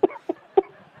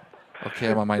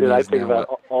 Okay, I'm on my knees I think now.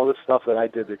 about all the stuff that I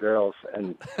did to girls,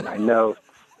 and I know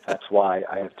that's why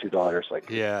I have two daughters. Like,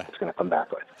 it's going to come back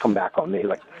on me,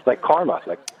 like karma,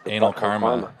 like anal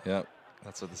karma. Yep,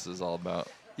 that's what this is all about.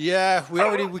 Yeah,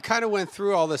 we kind of went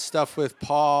through all this stuff with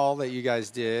Paul that you guys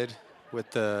did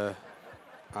with the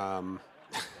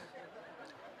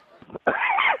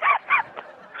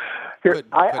Here,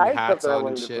 I have hats something I on wanted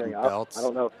and to shit bring and up. belts. I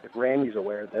don't know if Randy's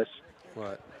aware of this.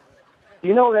 What? Do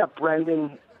you know that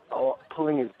Brendan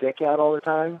pulling his dick out all the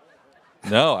time?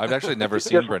 No, I've actually never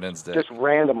seen Brendan's dick. Just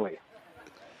randomly.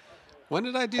 When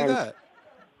did I do that?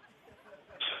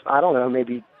 I don't know,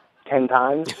 maybe 10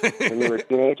 times when you were a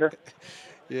teenager.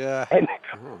 Yeah.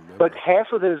 But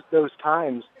half of those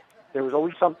times, there was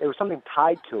always something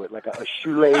tied to it, like a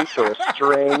shoelace or a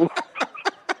string.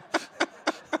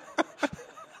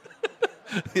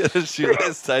 Yeah, the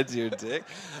shoelace tied to your dick?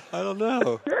 I don't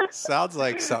know. Sounds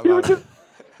like something.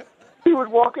 He would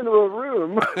walk into a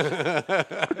room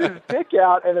with his dick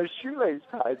out and a shoelace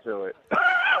tied to it.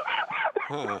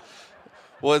 Huh.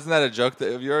 Well, isn't that a joke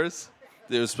of yours?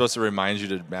 It was supposed to remind you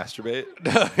to masturbate?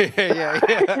 yeah.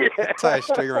 Tie a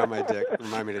string around my dick.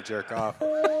 Remind me to jerk off.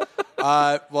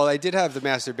 Well, I did have the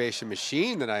masturbation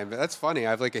machine that's funny. I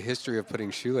have like a history of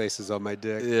putting shoelaces on my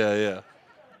dick. Yeah.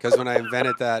 Because when I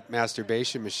invented that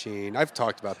masturbation machine, I've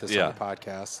talked about this on the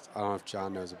podcast. I don't know if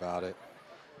John knows about it.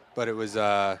 But it was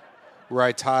where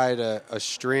I tied a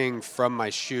string from my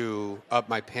shoe up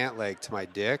my pant leg to my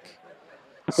dick.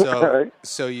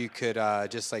 So you could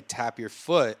just like tap your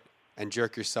foot and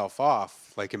jerk yourself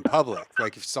off, like in public.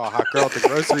 Like if you saw a hot girl at the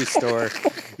grocery store,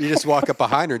 you just walk up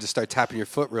behind her and just start tapping your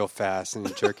foot real fast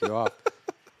and jerk you off.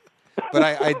 But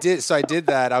I did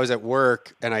that. I was at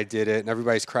work and I did it, and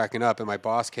everybody's cracking up. And my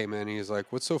boss came in and he was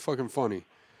like, "What's so fucking funny?"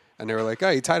 And they were like,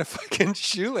 "Oh, he tied a fucking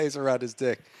shoelace around his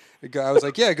dick." I was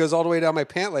like, "Yeah, it goes all the way down my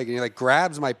pant leg." And he like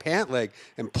grabs my pant leg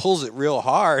and pulls it real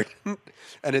hard,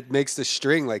 and it makes the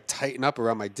string like tighten up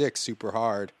around my dick super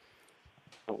hard.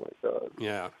 Oh my god!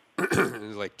 Yeah,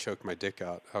 it like choked my dick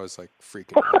out. I was like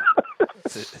freaking out.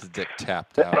 His dick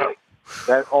tapped out.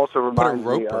 That also reminds me put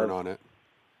a rope burn on it.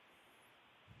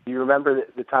 Do you remember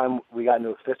the time we got into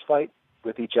a fist fight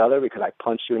with each other because I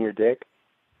punched you in your dick?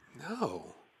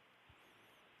 No.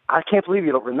 I can't believe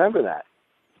you don't remember that.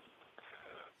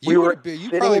 You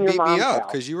probably beat me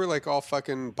up because you were like all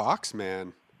fucking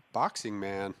boxing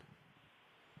man.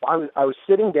 I was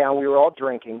sitting down. We were all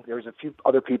drinking. There was a few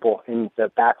other people in the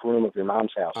back room of your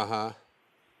mom's house. Uh-huh.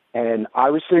 And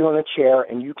I was sitting on a chair,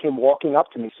 and you came walking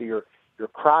up to me. So your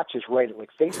crotch is right at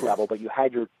like face level, but you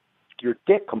had your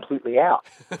dick completely out.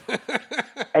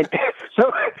 And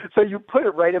so you put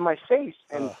it right in my face,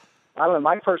 and I don't know.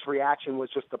 My first reaction was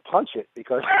just to punch it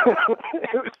because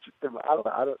it was just, I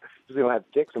don't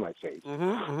have dicks in my face.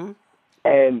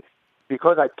 And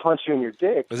because I punched you in your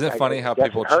dick. Isn't it funny how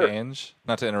people change?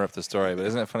 Not to interrupt the story, but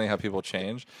isn't it funny how people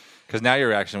change? Because now your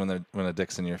reaction when a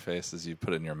dick's in your face is you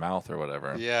put it in your mouth or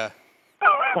whatever. Yeah.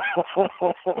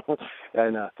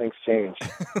 And things change.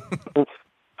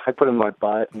 I put it in my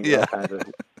butt and all kinds of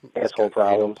asshole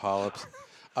problems. Polyps.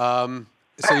 So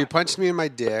you punched me in my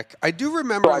dick. I do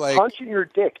remember, so I punched you in your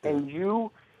dick, and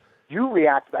you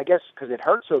reacted, I guess, because it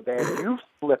hurt so bad. You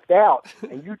flipped out,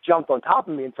 and you jumped on top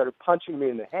of me and started punching me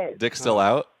in the head. Dick still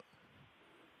out?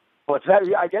 What's that?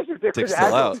 I guess your dick Dick's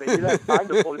still out. So you had time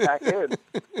to pull it back in.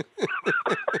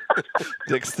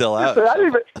 Dick's still out. So I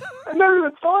never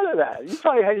even thought of that. You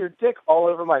probably had your dick all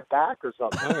over my back or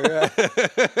something. Oh, yeah.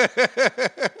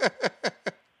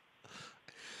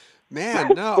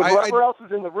 Man, no. Whoever else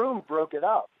was in the room broke it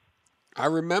up. I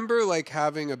remember like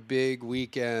having a big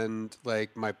weekend.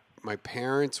 Like my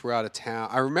parents were out of town.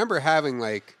 I remember having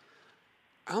like,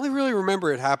 I only really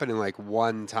remember it happening like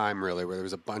one time really, where there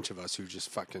was a bunch of us who just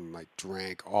fucking like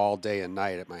drank all day and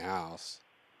night at my house.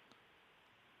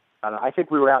 I think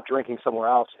we were out drinking somewhere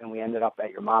else, and we ended up at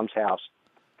your mom's house,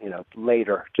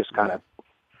 later, just kind of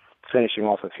finishing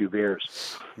off a few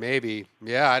beers. Maybe.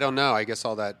 Yeah, I don't know. I guess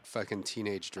all that fucking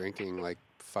teenage drinking like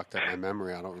fucked up my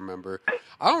memory. I don't remember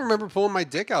pulling my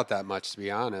dick out that much, to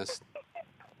be honest.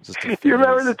 You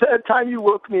remember the time you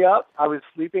woke me up? I was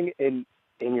sleeping in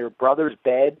your brother's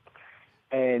bed,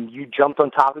 and you jumped on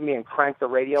top of me and cranked the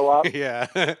radio up. Yeah.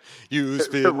 You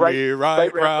spin me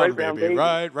right round, baby,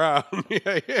 right round.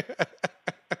 Yeah.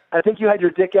 I think you had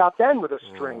your dick out then with a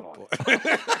string on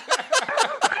it.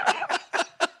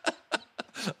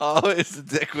 Always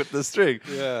the dick with the string.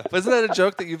 Yeah. But isn't that a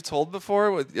joke that you've told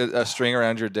before, with a string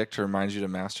around your dick to remind you to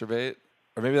masturbate?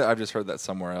 Or maybe I've just heard that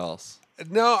somewhere else.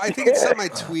 No, I think it's something I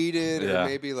tweeted, or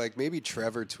maybe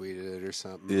Trevor tweeted it or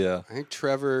something. Yeah. I think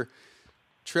Trevor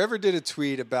did a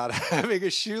tweet about having a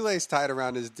shoelace tied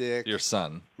around his dick. Your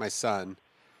son. My son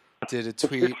did a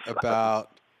tweet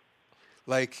about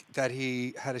like that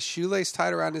he had a shoelace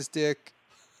tied around his dick,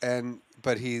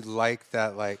 but he liked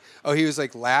that he was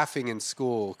like laughing in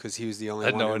school because he was the only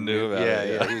one. No one knew about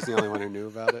it. Yeah, he was the only one who knew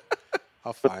about it.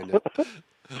 I'll find it.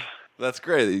 That's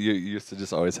great. You used to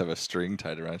just always have a string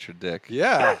tied around your dick.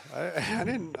 Yeah, I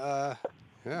didn't.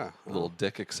 Yeah, a little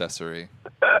dick accessory.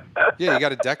 Yeah, you got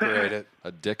to decorate it.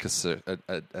 A dick accessory.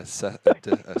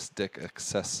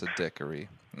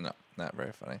 No, not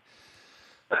very funny.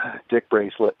 Dick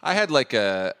bracelet. I had like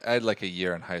a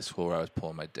year in high school where I was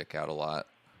pulling my dick out a lot.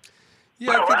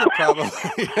 Yeah, I think it probably.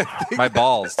 My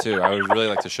balls too. I would really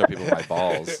like to show people my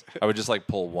balls. I would just like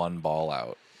pull one ball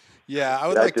out. Yeah, I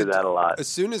would like to do that a lot. As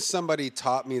soon as somebody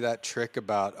taught me that trick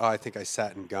about, I think I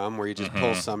sat in gum, where you just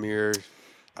pull some of your.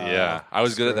 Yeah, I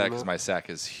was good at that because my sack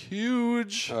is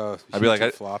huge. I'd be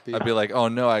like, floppy. I'd be like, oh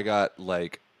no, I got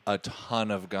like a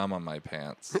ton of gum on my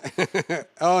pants.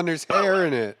 Oh, and there's hair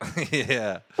in it.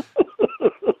 Yeah.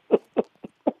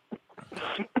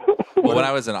 Well, when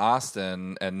I was in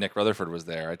Austin and Nick Rutherford was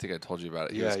there, I think I told you about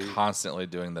it. He was constantly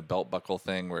doing the belt buckle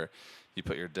thing where you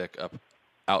put your dick up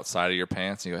outside of your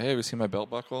pants and you go, hey, have you seen my belt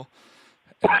buckle?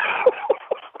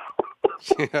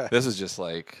 Yeah. This is just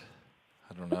like,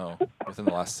 I don't know, within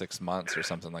the last 6 months or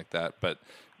something like that, but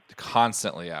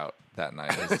constantly out that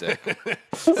night, his dick.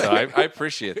 So I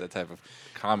appreciate that type of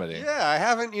comedy. Yeah, I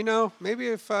haven't, maybe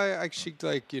if I should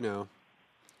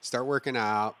start working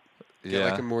out,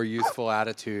 get like a more youthful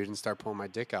attitude and start pulling my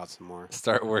dick out some more.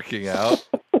 Start working out?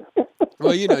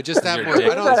 Well, just have more.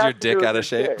 Is your dick out of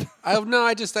shape? I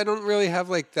don't really have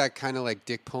like that kind of like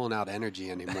dick pulling out energy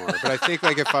anymore. But I think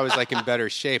like if I was like in better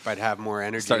shape, I'd have more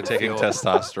energy. Start taking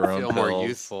testosterone feel pills. More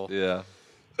youthful. Yeah.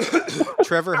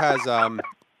 Trevor has.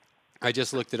 I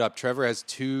just looked it up. Trevor has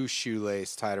 2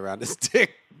 shoelace tied around his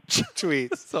dick.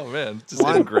 Tweets. Oh man, just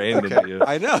ingrained into you.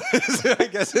 I know. I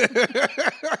guess.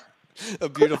 A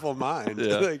beautiful mind.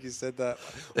 Yeah. Like you said that.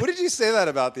 What did you say that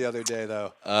about the other day,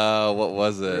 though? What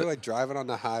was it? You were like driving on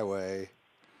the highway.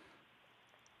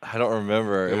 I don't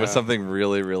remember. Yeah. It was something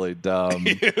really, really dumb.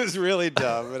 It was really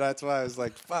dumb, and that's why I was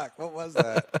like, fuck, what was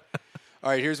that? All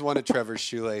right, here's one of Trevor's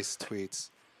shoelace tweets.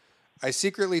 I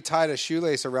secretly tied a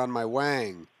shoelace around my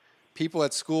wang. People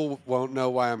at school won't know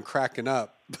why I'm cracking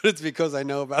up. but it's because I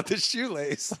know about the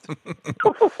shoelace.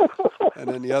 And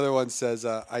then the other one says,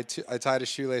 I tied a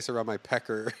shoelace around my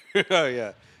pecker. Oh,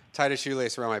 yeah. Tied a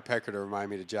shoelace around my pecker to remind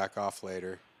me to jack off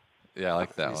later. Yeah, I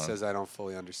like that He one. says, I don't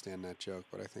fully understand that joke,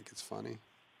 but I think it's funny.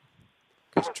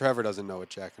 Because Trevor doesn't know what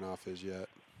jacking off is yet.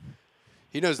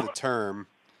 He knows the term.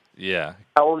 Yeah.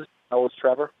 How old is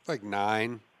Trevor? Like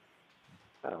 9.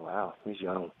 Oh, wow. He's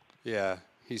young. Yeah.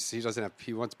 He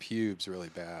wants pubes really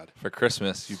bad. For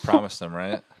Christmas, you promised him,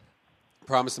 right?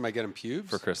 Promised him I get him pubes?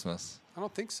 For Christmas. I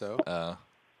don't think so. I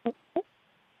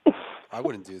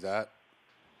wouldn't do that.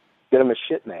 Get him a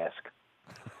shit mask.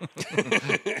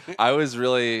 I was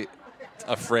really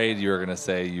afraid you were going to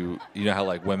say you know how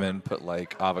like women put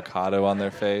like avocado on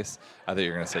their face? I thought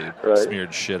you were going to say you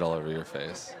smeared shit all over your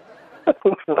face. I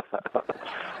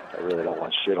really don't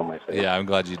want shit on my face. Yeah, I'm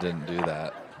glad you didn't do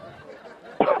that.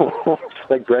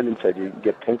 Like Brendan said, you can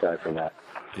get pink eye from that.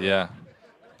 Yeah.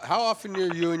 How often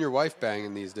are you and your wife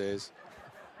banging these days?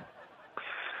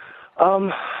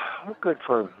 We're good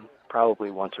for probably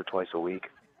once or twice a week.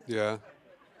 Yeah.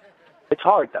 It's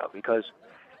hard, though, because,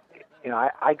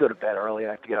 I go to bed early.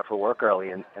 I have to get up for work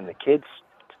early, and the kids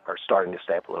are starting to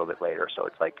stay up a little bit later. So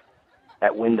it's like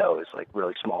that window is, like,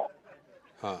 really small.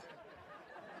 Huh.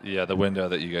 Yeah, the window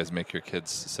that you guys make your kids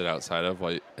sit outside of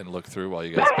and look through while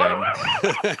you guys bang.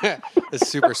 It's a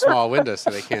super small window,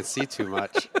 so they can't see too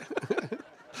much.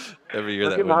 Every year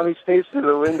Look at Mommy's face through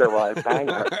the window while I bang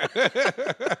her.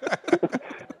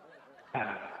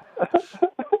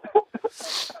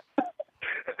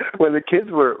 When the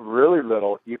kids were really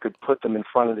little, you could put them in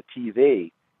front of the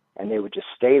TV, and they would just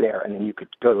stay there, and then you could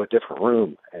go to a different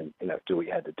room and do what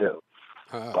you had to do.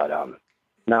 But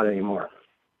not anymore.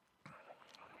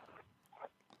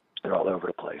 They're all over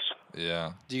the place.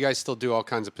 Yeah. Do you guys still do all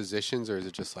kinds of positions, or is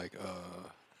it just like,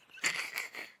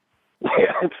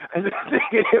 Yeah, I just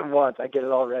did it once. I get it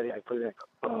all ready. I put it in.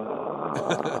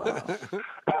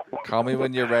 Call me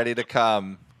when you're ready to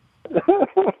come. Fuck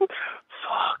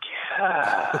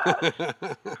yeah.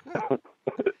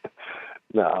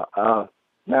 No,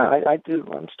 I do.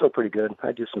 I'm still pretty good.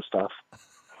 I do some stuff.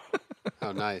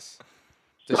 Oh, nice.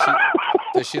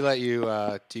 Does she let you,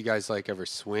 do you guys like ever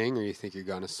swing, or you think you're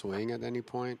going to swing at any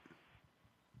point?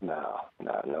 No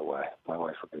way. My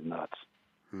wife would go nuts.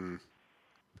 Hmm.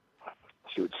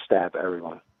 She would stab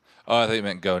everyone. Oh, I thought you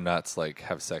meant go nuts, like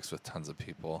have sex with tons of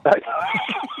people.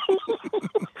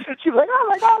 She'd be like, oh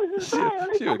my God, this is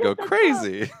great. She would go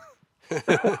crazy.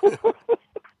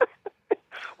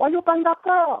 Why you bang that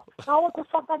girl? I want to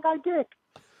fuck that guy dick.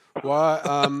 What?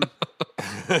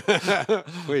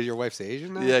 Wait, your wife's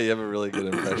Asian now? Yeah, you have a really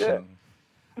good impression.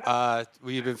 Well,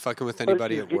 you been fucking with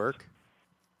anybody at work?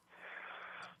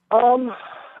 Did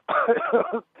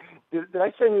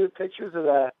I send you the pictures of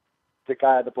the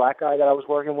black guy that I was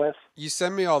working with? You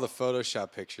send me all the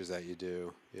Photoshop pictures that you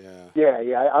do. Yeah.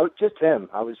 Yeah. I just him.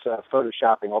 I was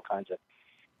photoshopping all kinds of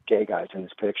gay guys in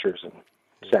his pictures and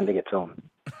sending it to him.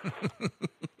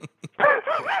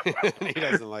 He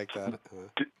doesn't like that.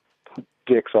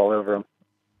 Dicks all over him.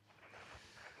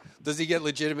 Does he get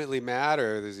legitimately mad,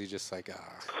 or is he just like,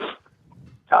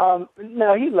 No,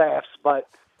 he laughs, but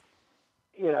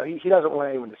he doesn't want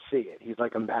anyone to see it. He's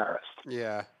like embarrassed.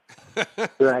 Yeah.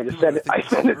 Then I just send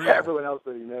it to everyone else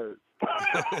that he knows.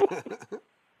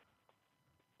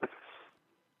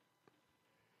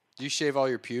 Do you shave all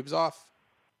your pubes off?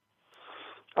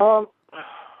 I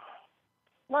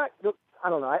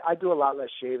don't know. I do a lot less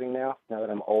shaving now that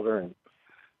I'm older and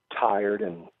tired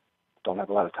and don't have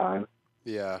a lot of time.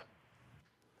 Yeah.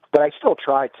 But I still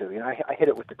try to. I hit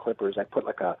it with the clippers. I put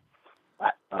like a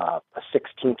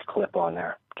 16th clip on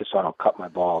there just so I don't cut my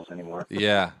balls anymore.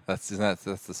 Yeah, that's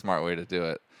the smart way to do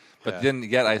it. But then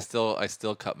yet I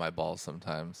still cut my balls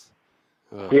sometimes.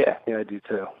 Ugh. Yeah, I do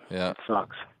too. Yeah. It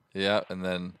sucks. Yeah, and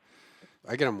then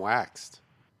I get them waxed.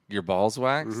 Your balls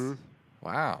waxed? Mm-hmm.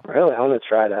 Wow. Really? I want to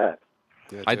try that.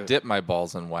 Yeah, I dip my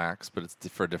balls in wax, but it's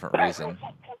for a different reason.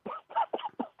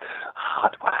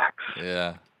 Hot wax.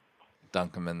 Yeah.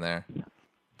 Dunk them in there.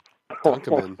 Dunk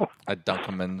them in. I dunk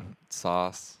them in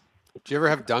sauce. Do you ever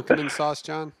have dunk 'em in sauce,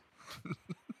 John?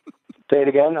 Say it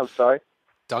again. I'm sorry.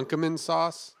 Dunk 'em in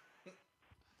sauce?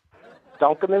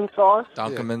 Dunk 'em in sauce?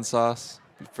 Dunk 'em in sauce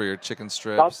for your chicken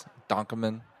strips. Dunk them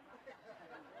in.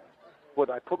 Would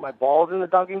I put my balls in the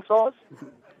dunking sauce?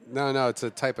 No, it's a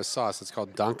type of sauce. It's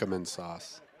called dunk 'em in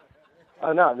sauce.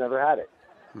 Oh, no, I've never had it.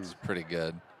 It's pretty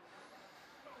good.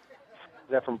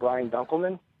 Is that from Brian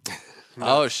Dunkelman? No.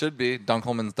 Oh, it should be.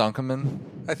 Dunkelman's Dunkelman.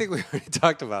 I think we already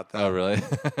talked about that. Oh, really?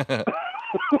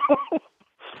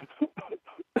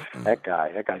 That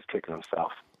guy's kicking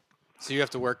himself. So you have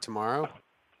to work tomorrow?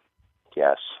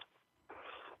 Yes.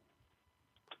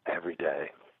 every day.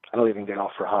 I don't even get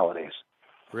off for holidays.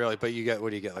 Really? But you get,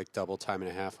 what do you get, like double time and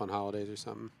a half on holidays or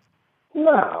something?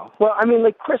 No. Well, I mean,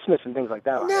 like Christmas and things like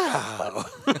that. No.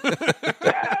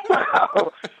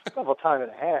 Double time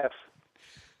and a half.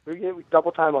 We get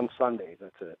double time on Sundays.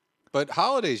 That's it. But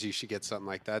holidays, you should get something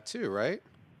like that too, right?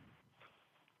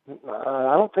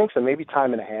 I don't think so. Maybe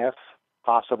time and a half,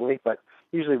 possibly. But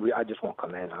usually, I just won't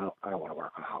come in. I don't want to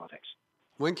work on holidays.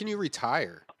 When can you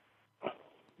retire?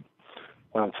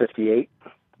 When I'm 58.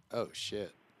 Oh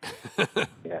shit.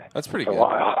 Yeah, that's pretty good.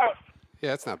 Yeah,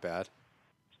 that's not bad.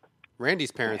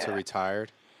 Randy's parents are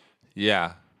retired.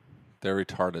 Yeah, they're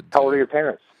retarded. How old are your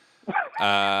parents?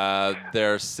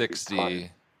 They're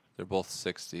 60. They're both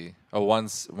 60. Oh,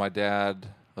 one's my dad.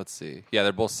 Let's see. Yeah,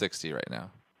 they're both 60 right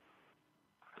now.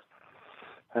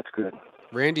 That's good.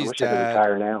 Randy's I wish I could dad.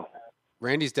 retire now.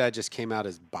 Randy's dad just came out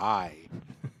as bi.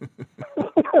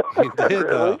 He did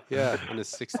though. Yeah, on his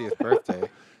 60th birthday.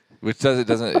 Which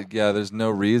doesn't. Yeah, there's no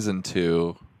reason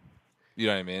to. You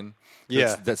know what I mean?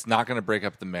 Yeah. That's not going to break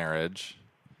up the marriage.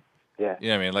 Yeah. You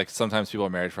know what I mean? Like sometimes people are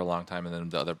married for a long time, and then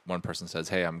the other one person says,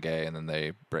 "Hey, I'm gay," and then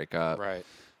they break up. Right.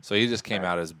 So he just came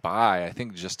out as bi, I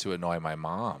think, just to annoy my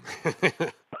mom.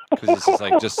 Because it's just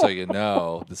like, just so you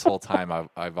know, this whole time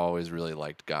I've always really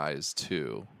liked guys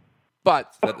too,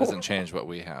 but that doesn't change what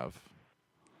we have.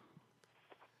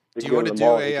 Do you want to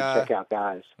do a check out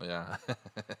guys? Yeah.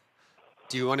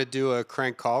 Do you want to do a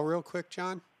crank call real quick,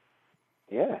 John?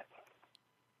 Yeah.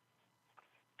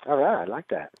 All right, I like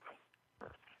that.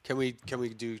 Can we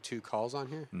do 2 calls on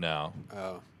here? No.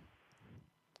 Oh.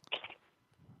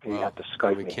 You have to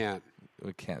Skype we me. can't.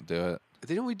 We can't do it.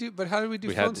 Didn't we do? But how did we do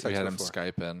We phone had sex him before?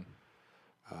 Skype in.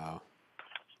 Oh.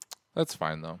 That's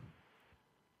fine though.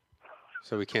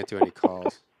 So we can't do any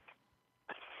calls.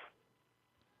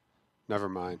 Never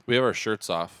mind. We have our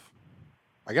shirts off.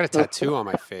 I got a tattoo on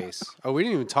my face. Oh, we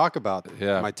didn't even talk about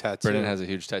my tattoo. Brendan has a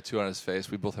huge tattoo on his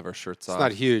face. We both have our shirts off. It's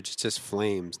not huge. It's just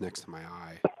flames next to my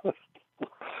eye. Oh,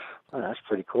 that's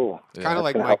pretty cool. It's kind of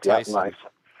like gonna Mike help you out in Tyson. life.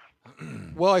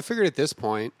 Well, I figured at this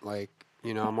point, like,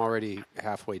 you know, I'm already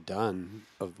halfway done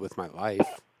with my life.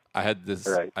 I had this.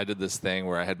 Right. I did this thing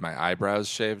where I had my eyebrows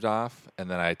shaved off, and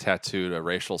then I tattooed a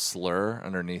racial slur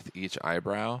underneath each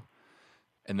eyebrow,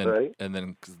 and then Right.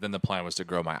 then the plan was to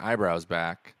grow my eyebrows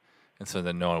back, and so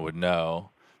then no one would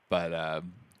know. But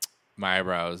my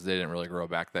eyebrows, they didn't really grow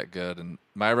back that good, and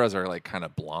my eyebrows are like kind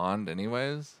of blonde,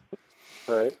 anyways.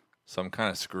 Right. So I'm kind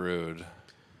of screwed.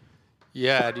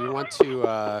 Yeah. Do you want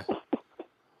to?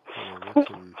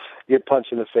 Get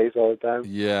punched in the face all the time.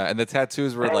 Yeah, and the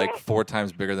tattoos were like 4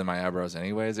 times bigger than my eyebrows,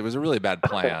 anyways. It was a really bad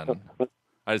plan.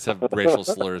 I just have racial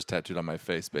slurs tattooed on my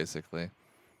face, basically.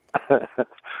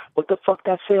 What the fuck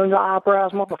that say on your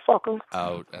eyebrows, motherfucker?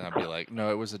 Out, and I'd be like,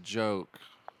 "No, it was a joke."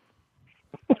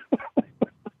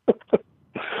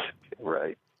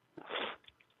 Right.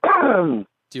 Do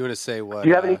you want to say what? Do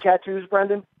you have any tattoos,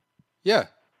 Brendan? Yeah.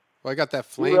 Well, I got that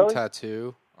flame really?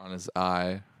 tattoo on his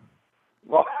eye.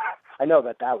 Well, I know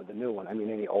about that with the new one. I mean,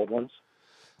 any old ones?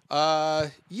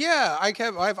 Yeah. I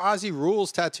have Aussie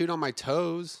Rules tattooed on my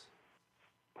toes.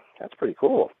 That's pretty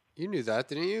cool. You knew that,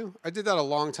 didn't you? I did that a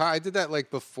long time. I did that like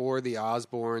before the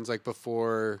Osbournes, like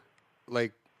before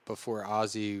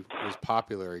Ozzy was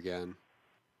popular again.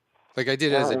 Like I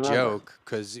did it as a joke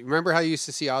because remember how you used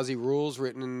to see Aussie Rules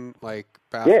written in like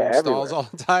bathroom stalls all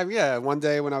the time? Yeah. One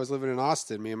day when I was living in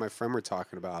Austin, me and my friend were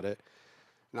talking about it,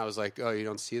 and I was like, "Oh, you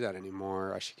don't see that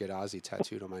anymore. I should get Ozzy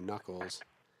tattooed on my knuckles."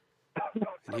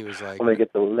 And he was like, "I'm gonna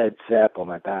get the lead zap on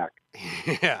my back."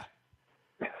 Yeah.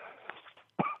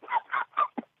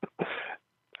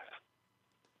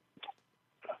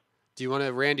 Do you want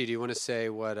to, Randy? Do you want to say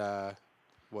what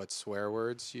swear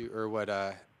words or what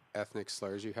ethnic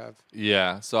slurs you have?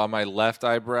 Yeah. So on my left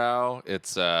eyebrow,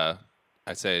 it's I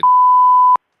say,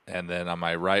 and then on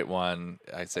my right one,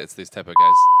 I say it's these type of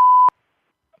guys.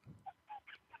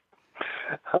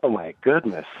 Oh my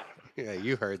goodness! Yeah,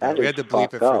 you heard that. We had to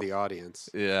bleep it for the audience.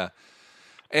 Yeah.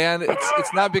 And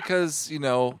it's not because,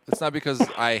 it's not because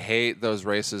I hate those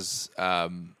races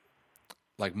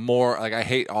like more, like I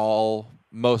hate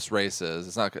most races.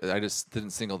 It's not, I just didn't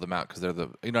single them out because they're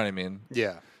you know what I mean?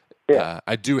 Yeah.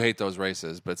 I do hate those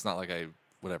races, but it's not like I'm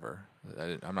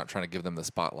not trying to give them the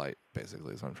spotlight,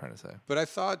 basically, is what I'm trying to say. But I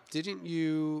thought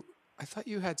you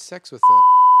had sex with it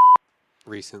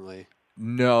recently.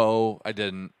 No, I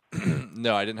didn't.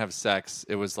 No, I didn't have sex.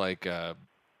 It was like,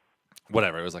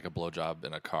 whatever. It was like a blowjob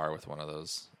in a car with one of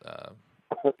those,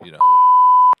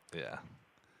 yeah.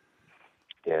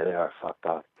 Yeah, they are fucked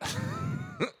up.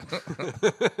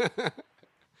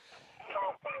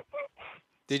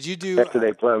 Did you do? After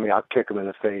they blow me, I'll kick them in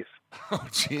the face. Oh,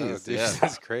 jeez. Dude, Yeah.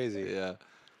 that's crazy. Yeah.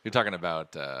 You're talking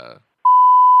about,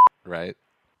 right?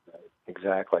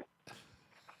 Exactly.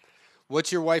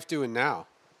 What's your wife doing now?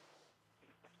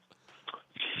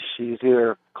 She's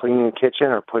either cleaning the kitchen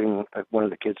or putting one of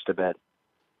the kids to bed.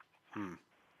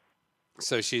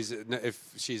 So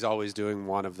if she's always doing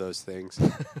one of those things,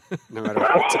 no matter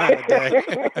what time of day.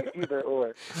 Either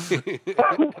or.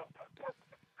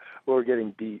 Or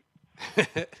getting beat.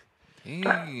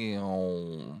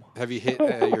 Damn. Have you hit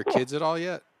your kids at all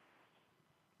yet?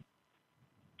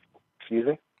 Excuse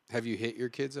me? Have you hit your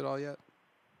kids at all yet?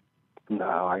 No,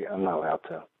 I'm not allowed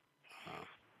to.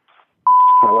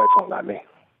 My wife won't let me.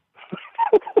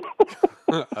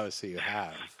 Oh, so you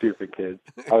have. Stupid kids.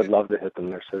 I would love to hit them.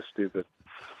 They're so stupid.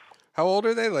 How old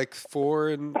are they? Like 4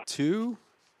 and 2?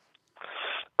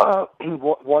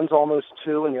 One's almost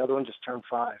 2, and the other one just turned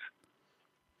 5.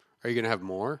 Are you gonna have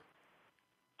more?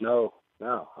 No,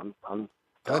 I'm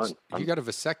done. You got a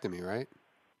vasectomy, right?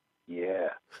 Yeah.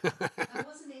 I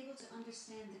wasn't able to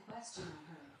understand the question I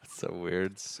heard. That's so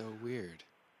weird. So weird.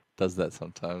 Does that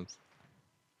sometimes.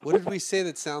 What did we say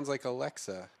that sounds like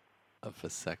Alexa? A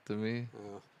vasectomy?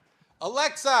 Oh.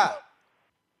 Alexa!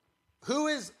 Who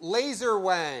is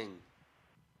Laserwang?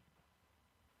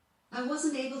 I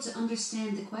wasn't able to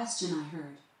understand the question I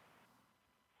heard.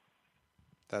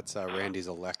 That's Randy's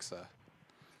Alexa.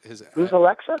 Who's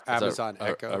Alexa? Amazon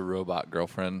Echo. A robot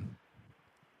girlfriend.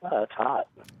 Oh, that's hot.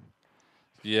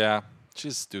 Yeah,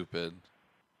 she's stupid.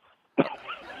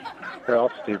 They're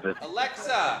all stupid.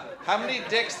 Alexa, how many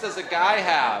dicks does a guy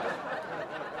have?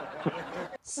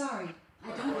 Sorry, I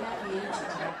don't have the answer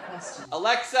to that question.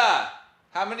 Alexa,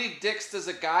 how many dicks does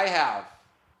a guy have?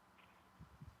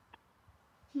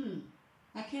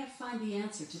 I can't find the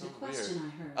answer to the question I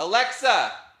heard.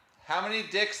 Alexa, how many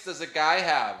dicks does a guy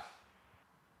have?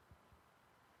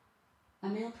 A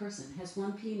male person has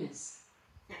 1 penis.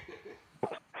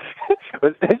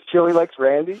 Chili likes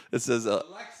Randy? It says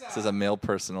a male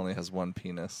person only has 1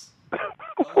 penis.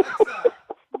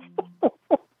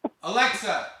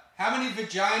 Alexa, how many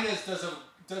vaginas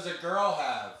does a girl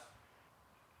have?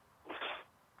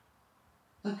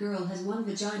 A girl has 1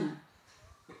 vagina.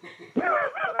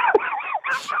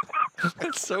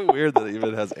 It's so weird that it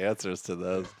even has answers to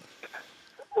those.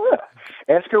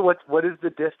 Ask her what is the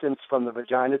distance from the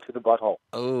vagina to the butthole.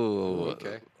 Oh,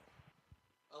 okay.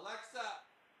 Alexa.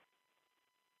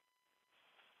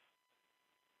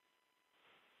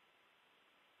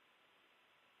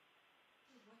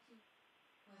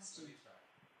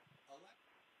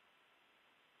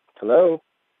 Hello?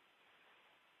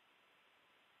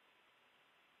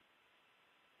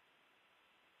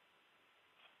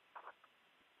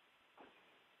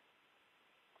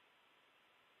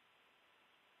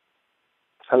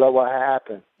 Hello, what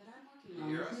happened?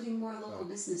 Including more local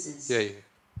businesses. Yeah.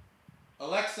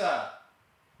 Alexa,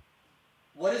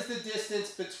 what is the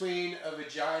distance between a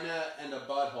vagina and a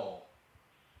butthole?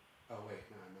 Oh, wait,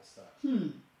 no, I messed up.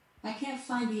 I can't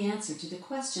find the answer to the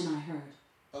question I heard.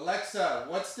 Alexa,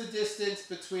 what's the distance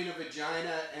between a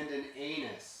vagina and an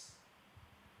anus?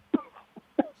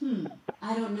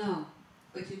 I don't know.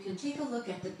 But you can take a look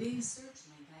at the big search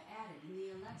link I added in the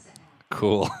Alexa app.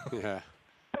 Cool. Yeah.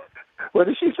 What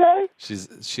did she say?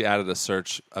 She added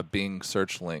a Bing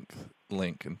search link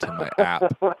into my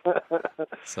app.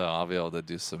 So I'll be able to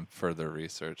do some further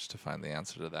research to find the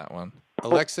answer to that one.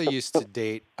 Alexa used to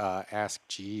date Ask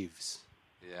Jeeves.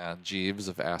 Yeah, Jeeves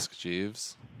of Ask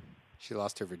Jeeves. She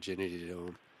lost her virginity to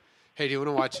him. Hey, do you want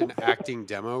to watch an acting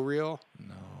demo reel?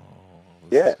 No.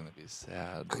 This is going to be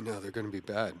sad. I know, they're going to be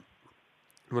bad.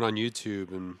 I went on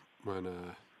YouTube and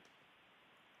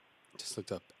just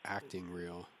looked up acting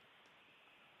reel.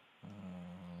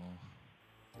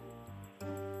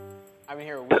 I've been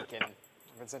here a week and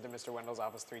I've been sent to Mr. Wendell's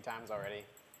office 3 times already.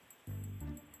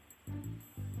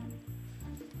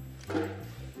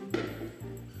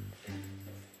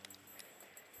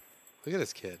 Look at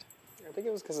this kid. I think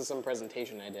it was because of some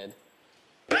presentation I did.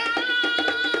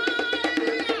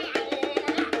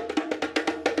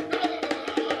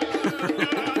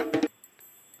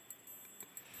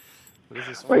 What is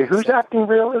this? Wait, whose acting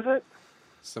real is it?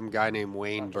 Some guy named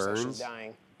Wayne Burns.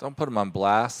 Dying. Don't put him on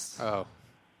blast. Oh.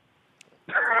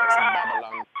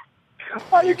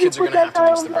 Your kids are going to have to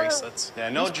use the bracelets. Yeah,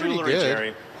 no He's pretty jewelry, good.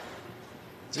 Jerry.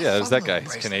 Yeah, there's that guy.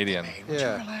 He's Canadian.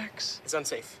 Yeah. Relax. It's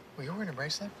unsafe. Well, you're wearing a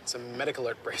bracelet? It's a medical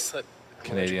alert bracelet.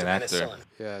 Canadian actor.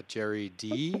 Yeah, Jerry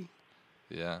D.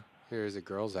 Yeah. Here's a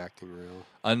girl's acting reel.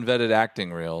 Unvetted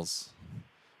acting reels.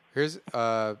 Here's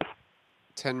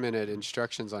 10-minute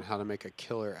instructions on how to make a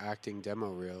killer acting demo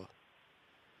reel.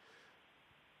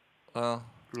 Well,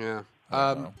 yeah.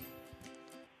 I don't know.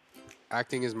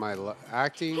 Acting is my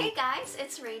acting. Hey guys,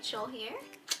 it's Rachel here.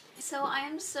 So I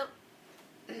am so...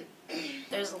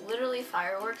 There's literally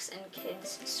fireworks and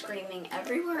kids screaming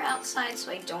everywhere outside,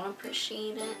 so I don't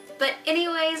appreciate it. But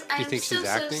anyways, I'm so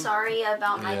sorry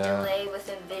about my delay with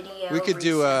a video. We could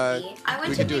do a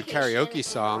a karaoke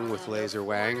song with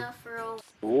Laserwang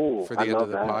for the end of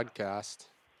the podcast.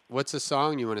 What's a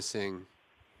song you want to sing?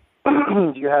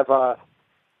 Do you have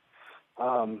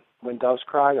When Doves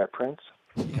Cry by Prince?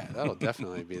 Yeah, that'll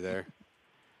definitely be there.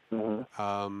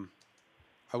 Mm-hmm.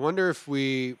 I wonder if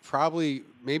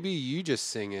maybe you just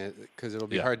sing it, because it'll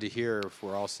be hard to hear if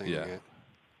we're all singing it.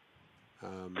 Do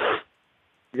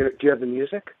you have the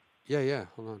music? Yeah.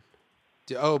 Hold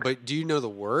on. But do you know the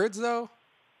words, though?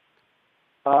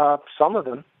 Some of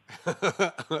them.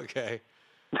 Okay.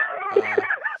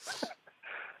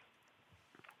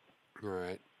 All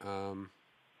right.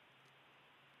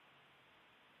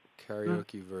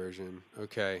 Karaoke version.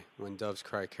 Okay. When Doves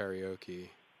Cry karaoke.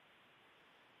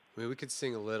 I mean, we could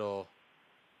sing a little.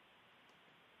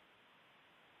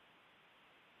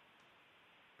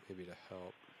 Maybe to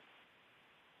help.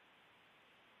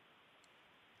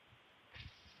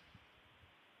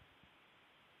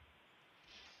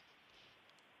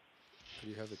 Do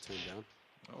you have it turned down?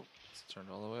 Oh, it's turned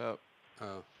all the way up.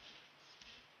 Oh.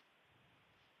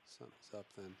 Something's up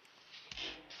then.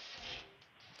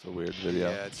 It's a weird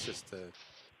video. Yeah, it's just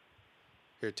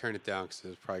Here, turn it down because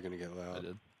it's probably going to get loud. I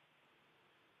did.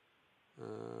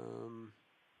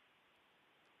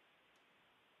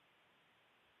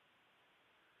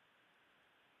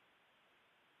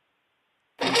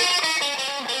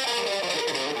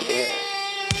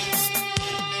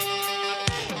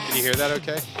 Can you hear that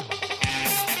okay? I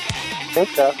think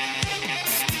so.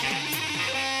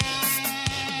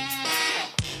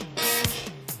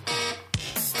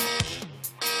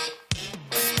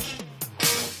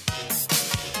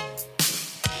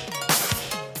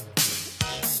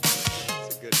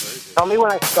 Tell me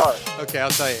when I start. Okay, I'll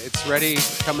tell you. It's ready,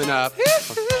 coming up.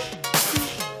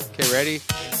 Okay, ready?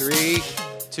 3,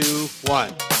 2,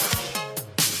 1.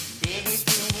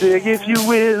 Dig, if you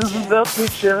will, the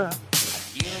picture.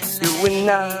 You and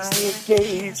I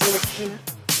engage in a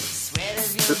kiss.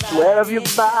 The sweat of your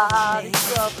body.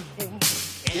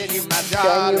 Can you, my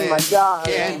darling?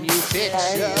 Can you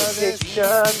picture this?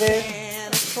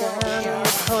 In the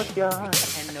courtyard.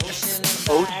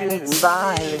 Oceans and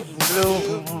violets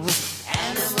bloom.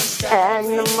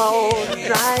 Animals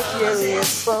like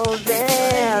curious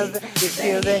poses. You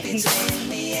feel the heat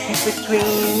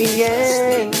between me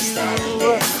and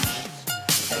you.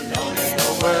 Alone in a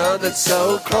world that's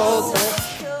so cold.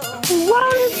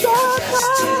 What is so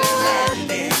cold?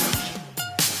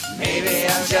 Maybe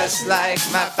I'm just like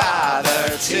my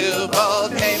father, too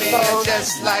bold. Maybe I'm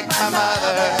just like my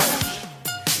mother.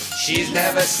 She's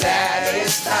never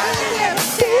satisfied.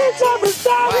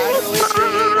 Why do we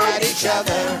scream at each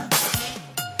other?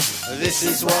 This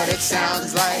is what it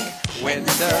sounds like when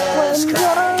doves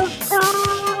cry.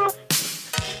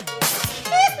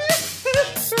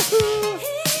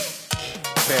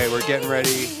 Okay, we're getting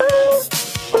ready.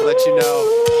 I'll let you know.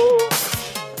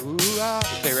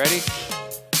 Okay, ready?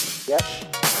 Yep.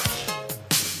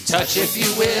 Touch, if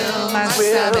you will, my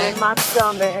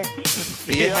stomach.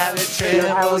 Feel how it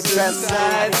trembles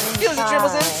inside. Feel it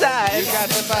trembles inside. You got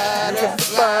the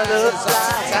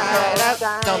butterflies tied up.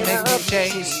 Don't make me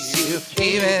chase you,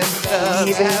 even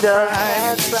though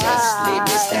have pride. You just leave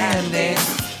me standing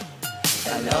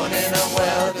alone in a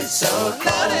world that's so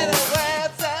cold.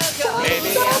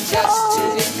 Maybe I'm just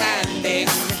too demanding.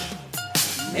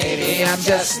 Maybe I'm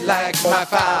just like my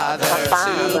father,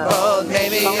 too bold.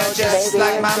 Maybe I'm just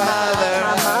like my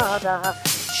mother.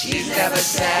 She's never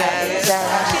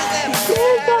satisfied.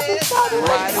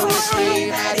 Why do we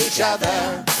scream at each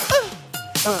other?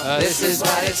 This is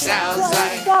what it sounds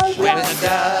like when the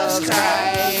doves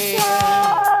cry.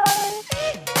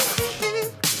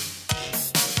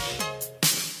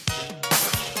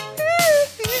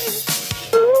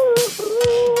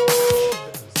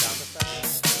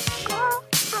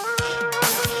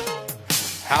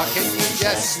 How can you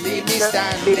just leave me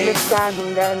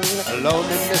standing alone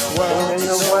in this world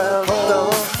so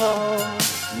cold?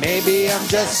 Maybe I'm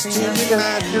just too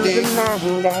demanding.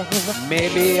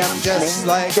 Maybe I'm just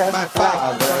like my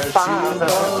father, too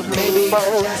bold. Maybe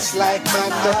I'm just like my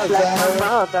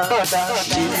mother.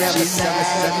 She's never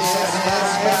satisfied.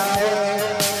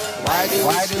 Why do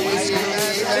we scream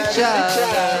at each other?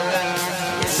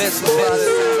 This is what it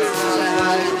sounds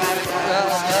like.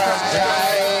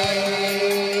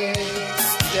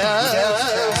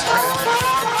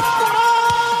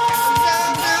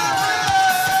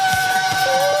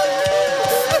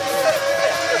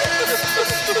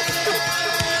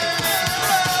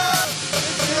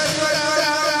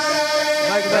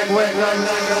 Woo!